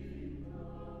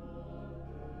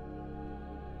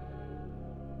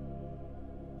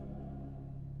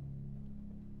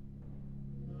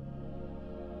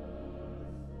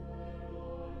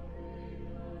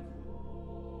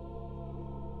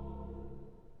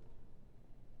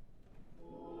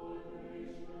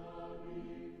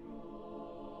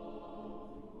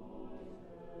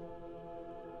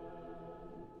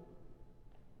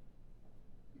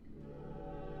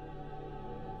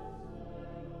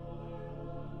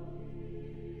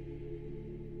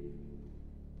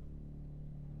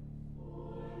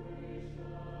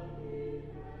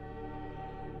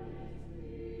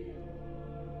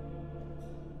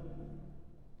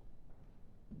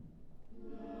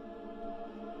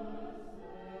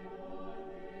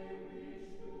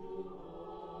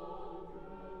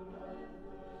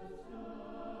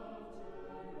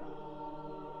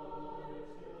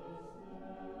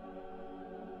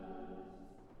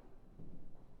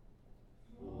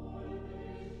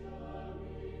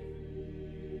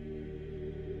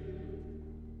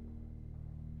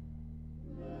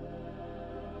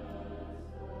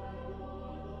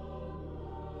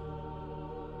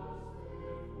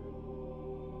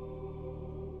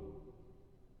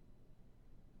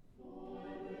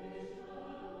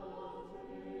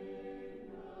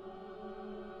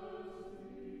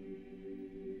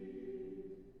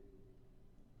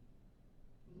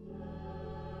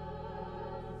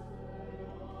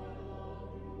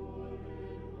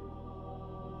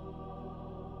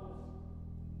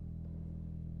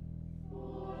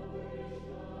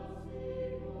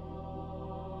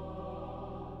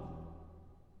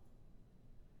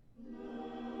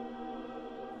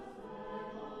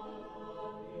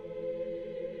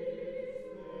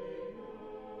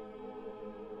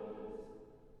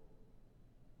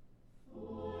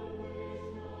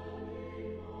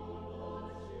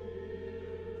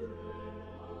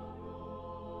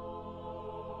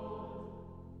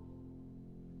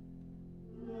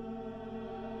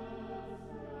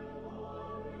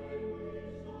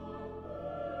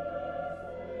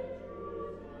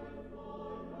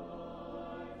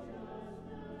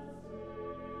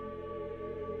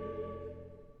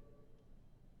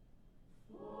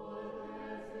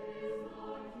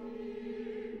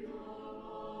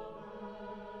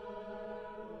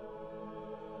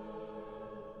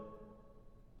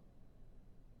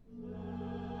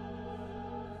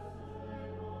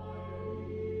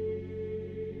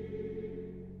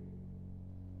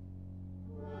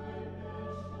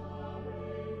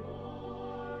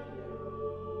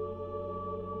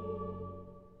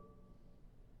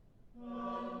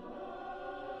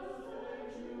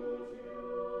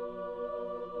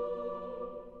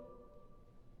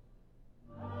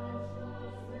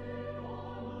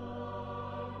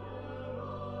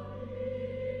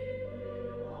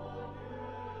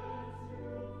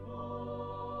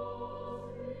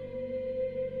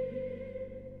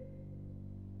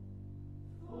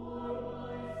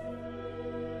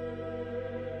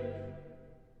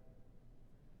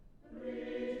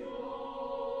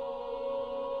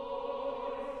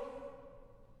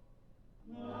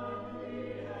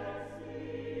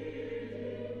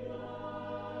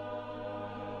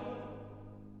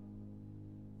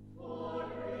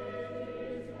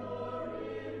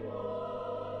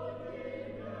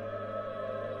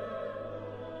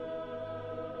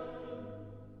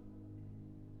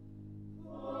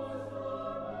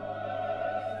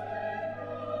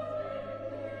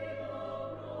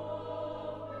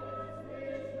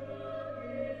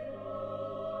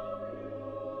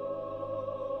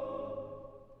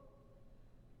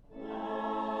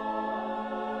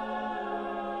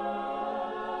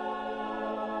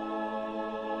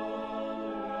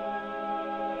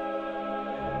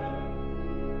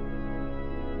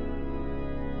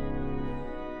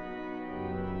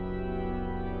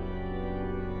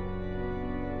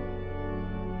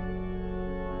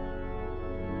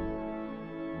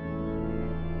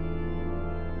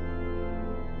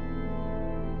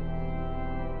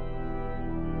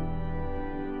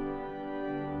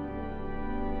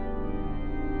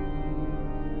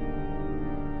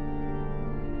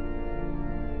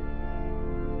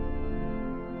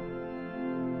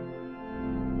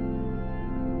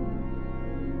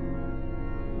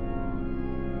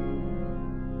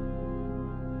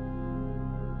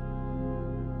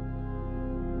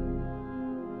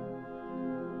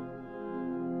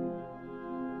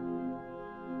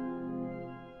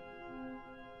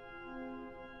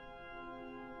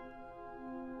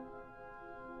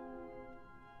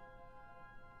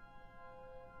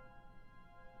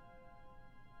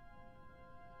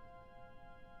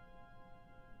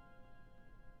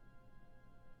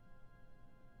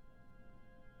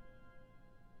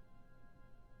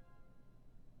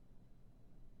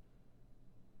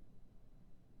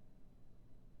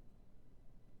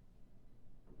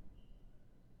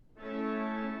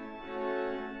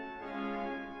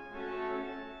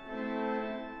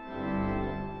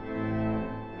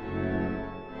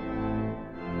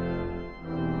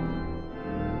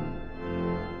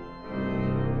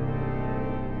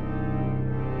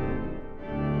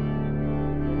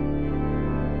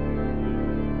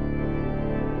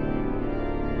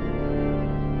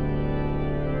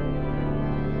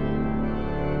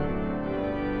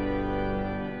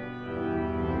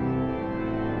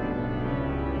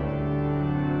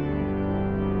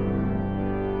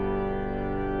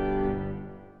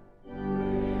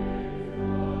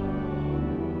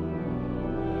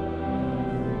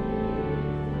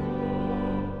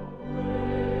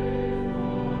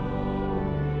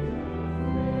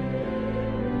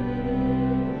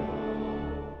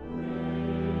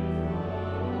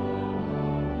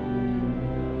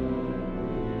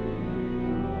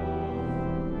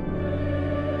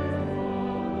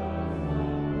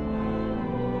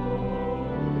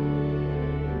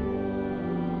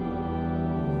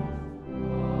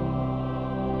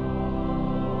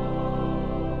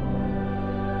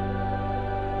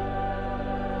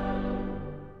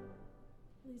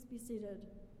seated.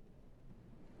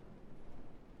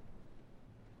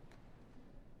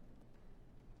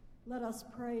 Let us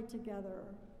pray together.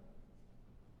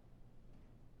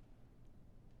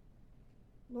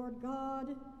 Lord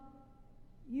God,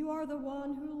 you are the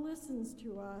one who listens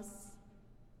to us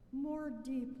more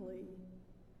deeply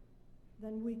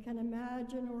than we can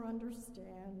imagine or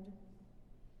understand.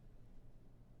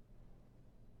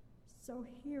 So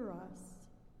hear us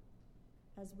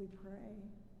as we pray.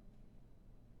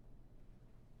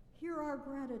 Hear our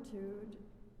gratitude.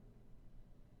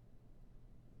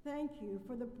 Thank you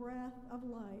for the breath of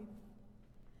life,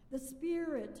 the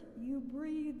spirit you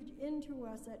breathed into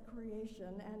us at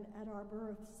creation and at our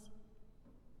births.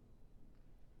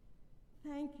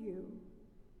 Thank you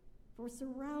for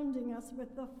surrounding us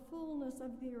with the fullness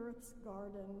of the earth's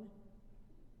garden,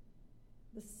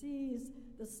 the seas,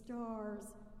 the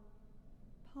stars,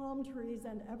 palm trees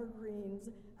and evergreens,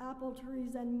 apple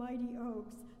trees and mighty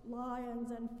oaks,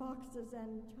 lions and foxes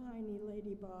and tiny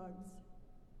ladybugs.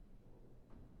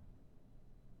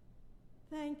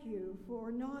 Thank you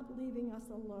for not leaving us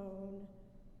alone,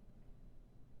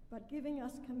 but giving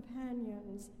us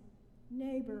companions,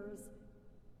 neighbors,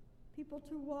 people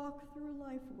to walk through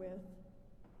life with,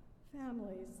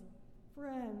 families,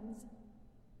 friends,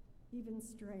 even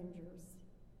strangers.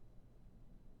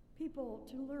 People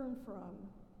to learn from,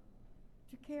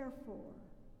 to care for,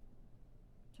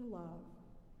 to love.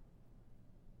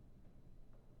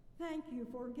 Thank you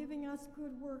for giving us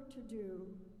good work to do,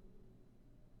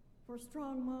 for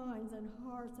strong minds and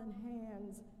hearts and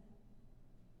hands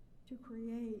to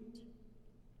create,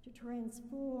 to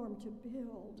transform, to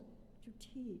build, to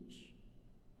teach,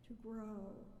 to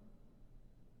grow,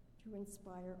 to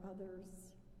inspire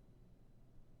others.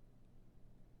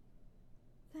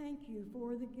 Thank you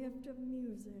for the gift of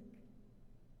music,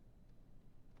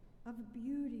 of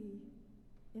beauty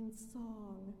in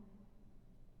song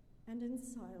and in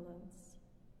silence,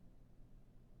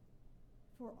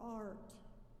 for art,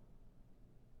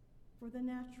 for the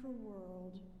natural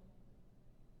world,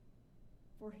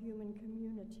 for human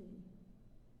community.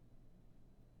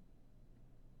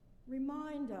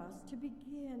 Remind us to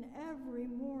begin every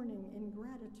morning in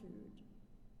gratitude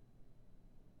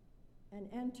and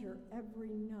enter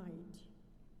every night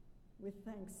with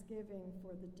thanksgiving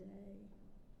for the day.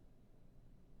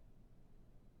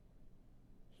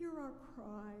 Hear our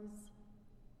cries.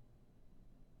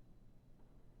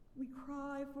 We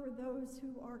cry for those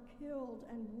who are killed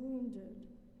and wounded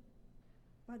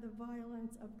by the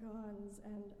violence of guns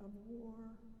and of war.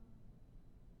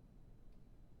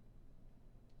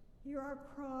 Hear our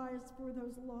cries for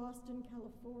those lost in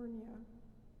California,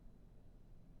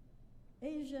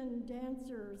 Asian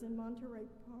dancers in Monterey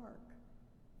Park,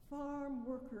 farm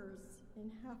workers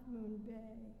in Half Moon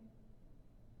Bay,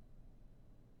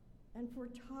 and for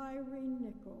Tyree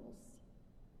Nichols,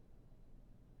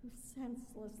 who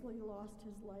senselessly lost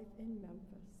his life in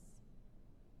Memphis,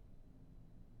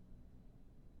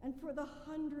 and for the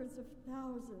hundreds of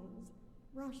thousands,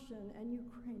 Russian and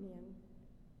Ukrainian,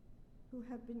 who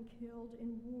have been killed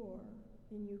in war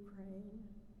in Ukraine.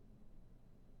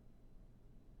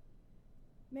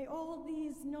 May all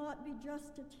these not be just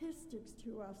statistics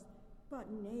to us, but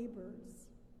neighbors.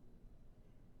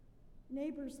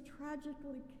 Neighbors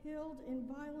tragically killed in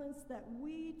violence that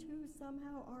we too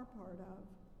somehow are part of.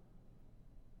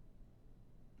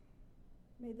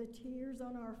 May the tears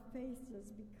on our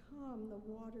faces become the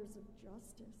waters of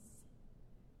justice.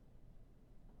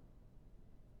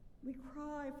 We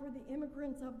cry for the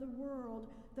immigrants of the world,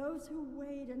 those who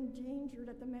wait endangered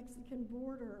at the Mexican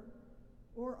border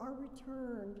or are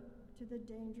returned to the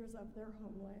dangers of their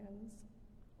homelands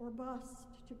or bused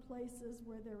to places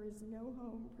where there is no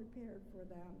home prepared for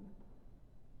them.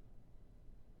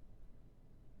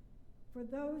 For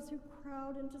those who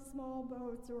crowd into small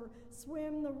boats or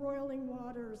swim the roiling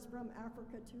waters from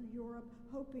Africa to Europe,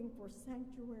 hoping for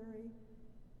sanctuary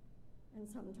and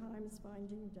sometimes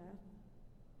finding death.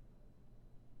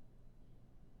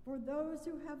 For those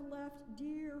who have left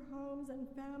dear homes and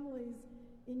families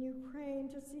in Ukraine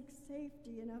to seek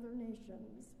safety in other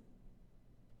nations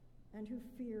and who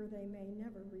fear they may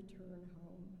never return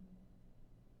home.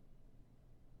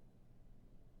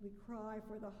 We cry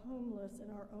for the homeless in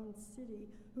our own city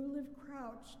who live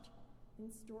crouched in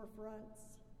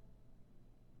storefronts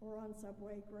or on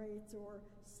subway grates or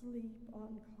sleep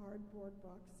on cardboard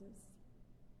boxes.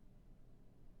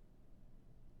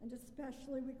 And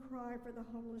especially we cry for the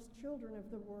homeless children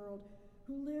of the world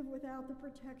who live without the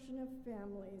protection of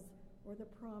families or the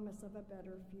promise of a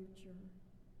better future.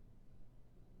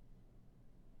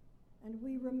 And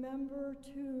we remember,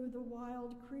 too, the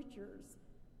wild creatures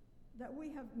that we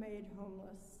have made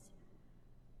homeless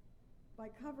by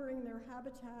covering their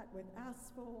habitat with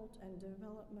asphalt and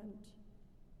development,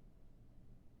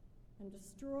 and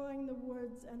destroying the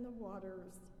woods and the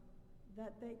waters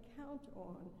that they count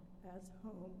on as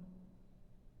home.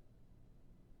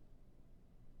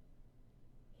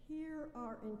 Hear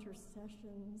our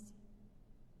intercessions.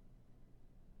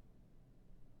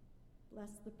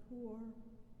 Bless the poor.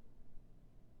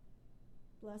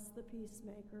 Bless the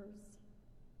peacemakers.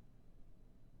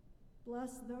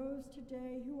 Bless those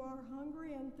today who are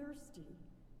hungry and thirsty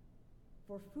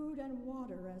for food and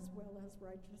water as well as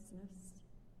righteousness.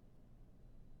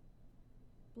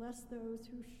 Bless those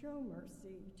who show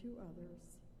mercy to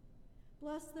others.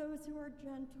 Bless those who are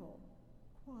gentle,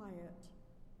 quiet,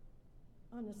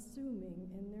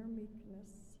 unassuming in their meekness.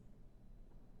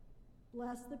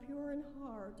 Bless the pure in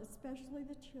heart, especially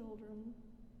the children.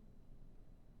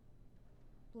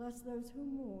 Bless those who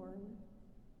mourn,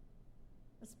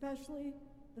 especially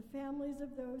the families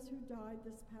of those who died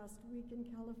this past week in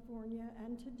California.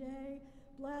 And today,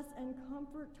 bless and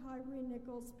comfort Tyree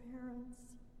Nichols' parents.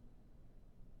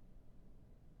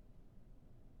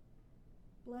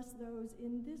 Bless those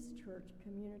in this church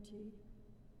community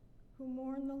who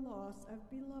mourn the loss of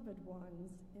beloved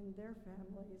ones in their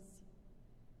families.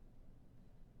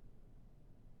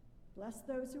 Bless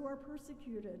those who are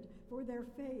persecuted for their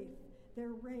faith,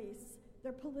 their race,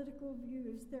 their political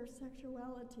views, their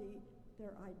sexuality,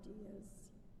 their ideas.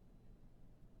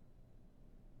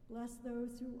 Bless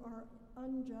those who are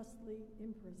unjustly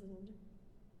imprisoned.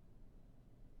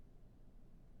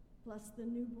 Bless the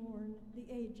newborn,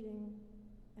 the aging,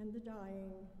 and the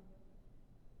dying.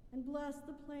 And bless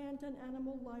the plant and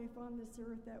animal life on this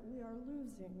earth that we are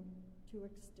losing to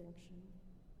extinction.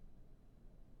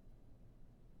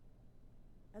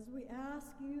 As we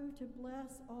ask you to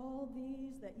bless all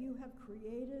these that you have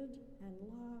created and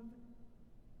love,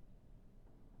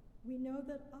 we know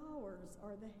that ours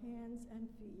are the hands and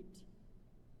feet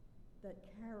that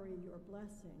carry your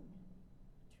blessing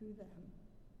to them.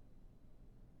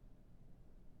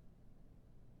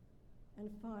 And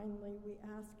finally, we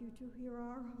ask you to hear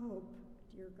our hope,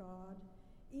 dear God,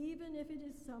 even if it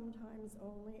is sometimes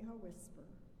only a whisper.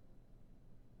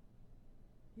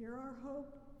 Hear our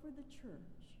hope for the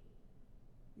church,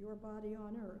 your body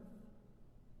on earth,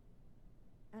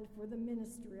 and for the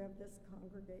ministry of this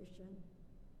congregation.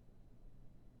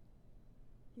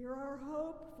 Hear our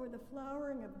hope for the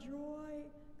flowering of joy,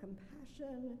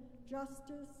 compassion,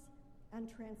 justice, and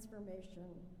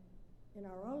transformation in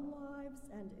our own lives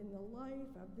and in the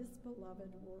life of this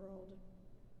beloved world.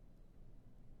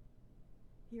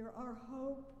 Hear our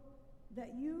hope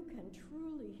that you can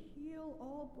truly heal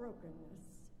all brokenness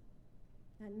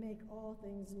and make all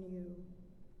things new,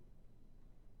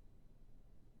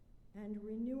 and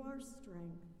renew our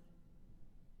strength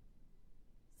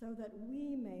so that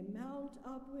we may mount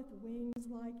up with wings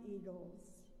like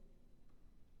eagles,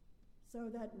 so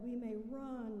that we may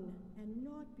run and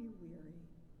not be weary,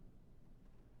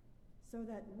 so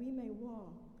that we may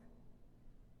walk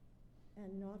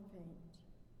and not faint.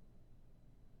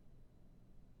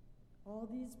 All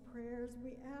these prayers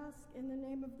we ask in the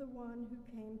name of the one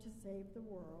who came to save the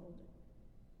world,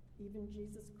 even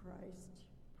Jesus Christ,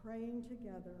 praying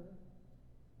together,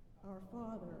 Our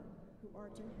Father, who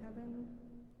art in heaven,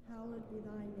 hallowed be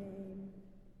thy name.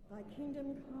 Thy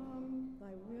kingdom come,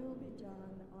 thy will be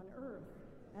done on earth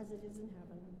as it is in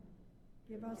heaven.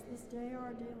 Give us this day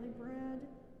our daily bread,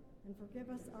 and forgive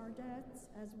us our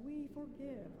debts as we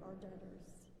forgive our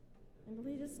debtors. And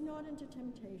lead us not into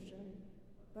temptation,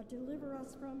 but deliver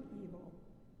us from evil.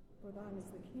 For thine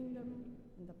is the kingdom,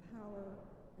 and the power,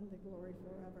 and the glory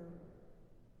forever.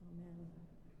 Amen.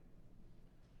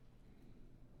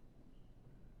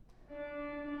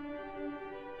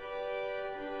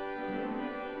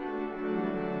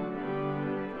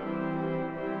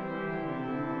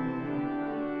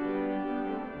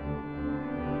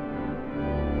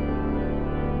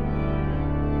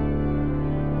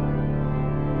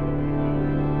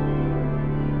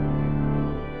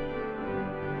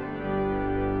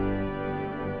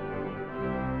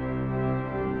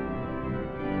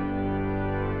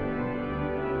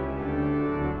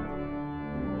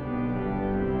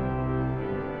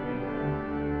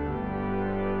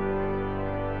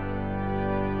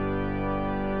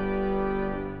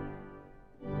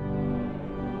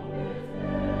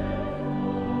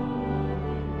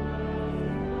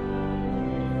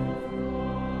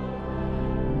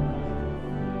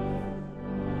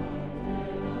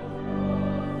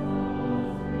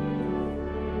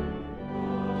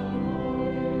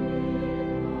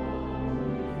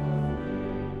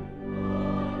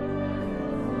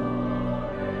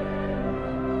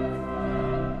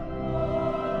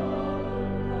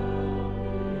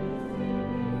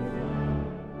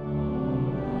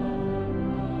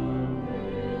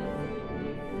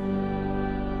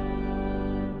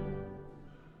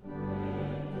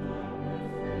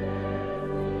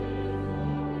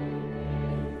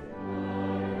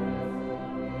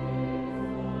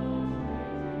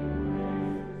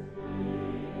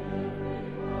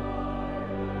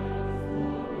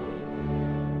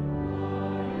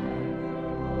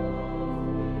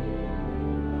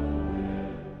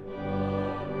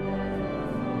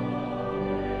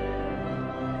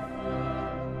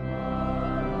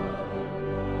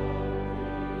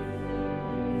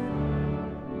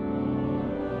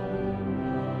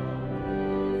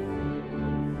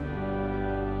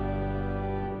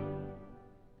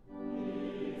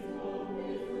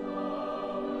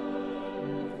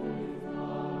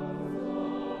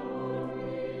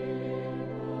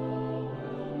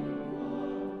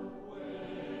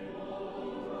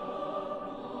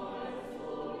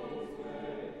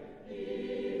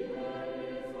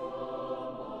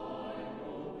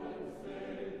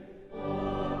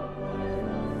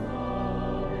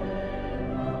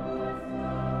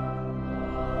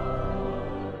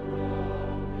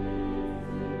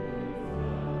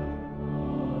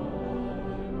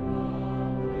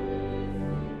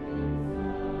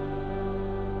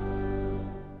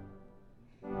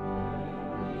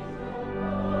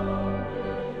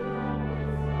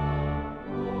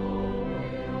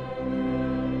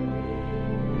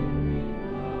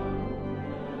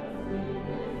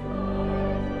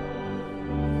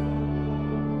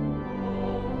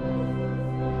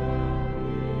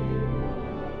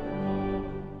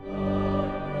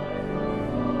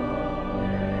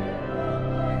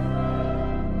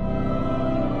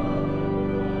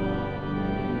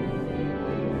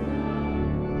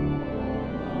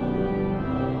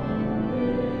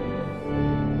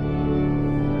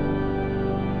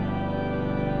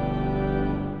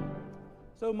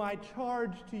 so my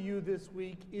charge to you this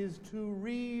week is to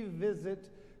revisit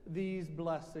these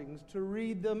blessings, to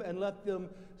read them and let them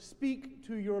speak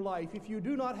to your life. If you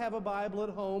do not have a Bible at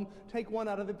home, take one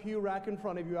out of the pew rack in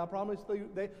front of you. I promise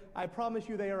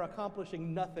you they are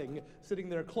accomplishing nothing sitting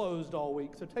there closed all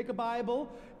week. So take a Bible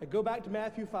and go back to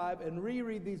Matthew 5 and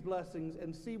reread these blessings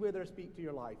and see where they speak to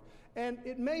your life. And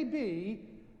it may be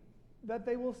that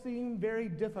they will seem very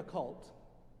difficult.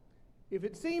 If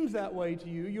it seems that way to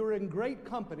you, you're in great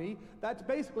company. That's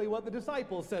basically what the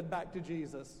disciples said back to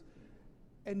Jesus.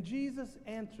 And Jesus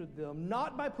answered them,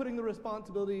 not by putting the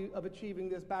responsibility of achieving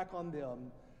this back on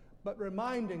them, but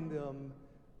reminding them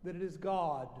that it is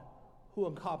God who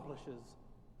accomplishes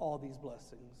all these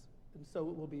blessings. And so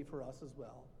it will be for us as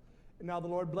well. And now the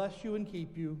Lord bless you and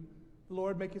keep you. The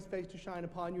Lord make his face to shine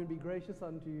upon you and be gracious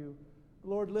unto you. The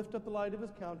Lord lift up the light of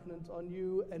his countenance on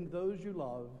you and those you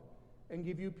love, and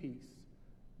give you peace,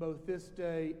 both this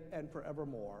day and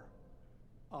forevermore.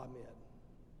 Amen.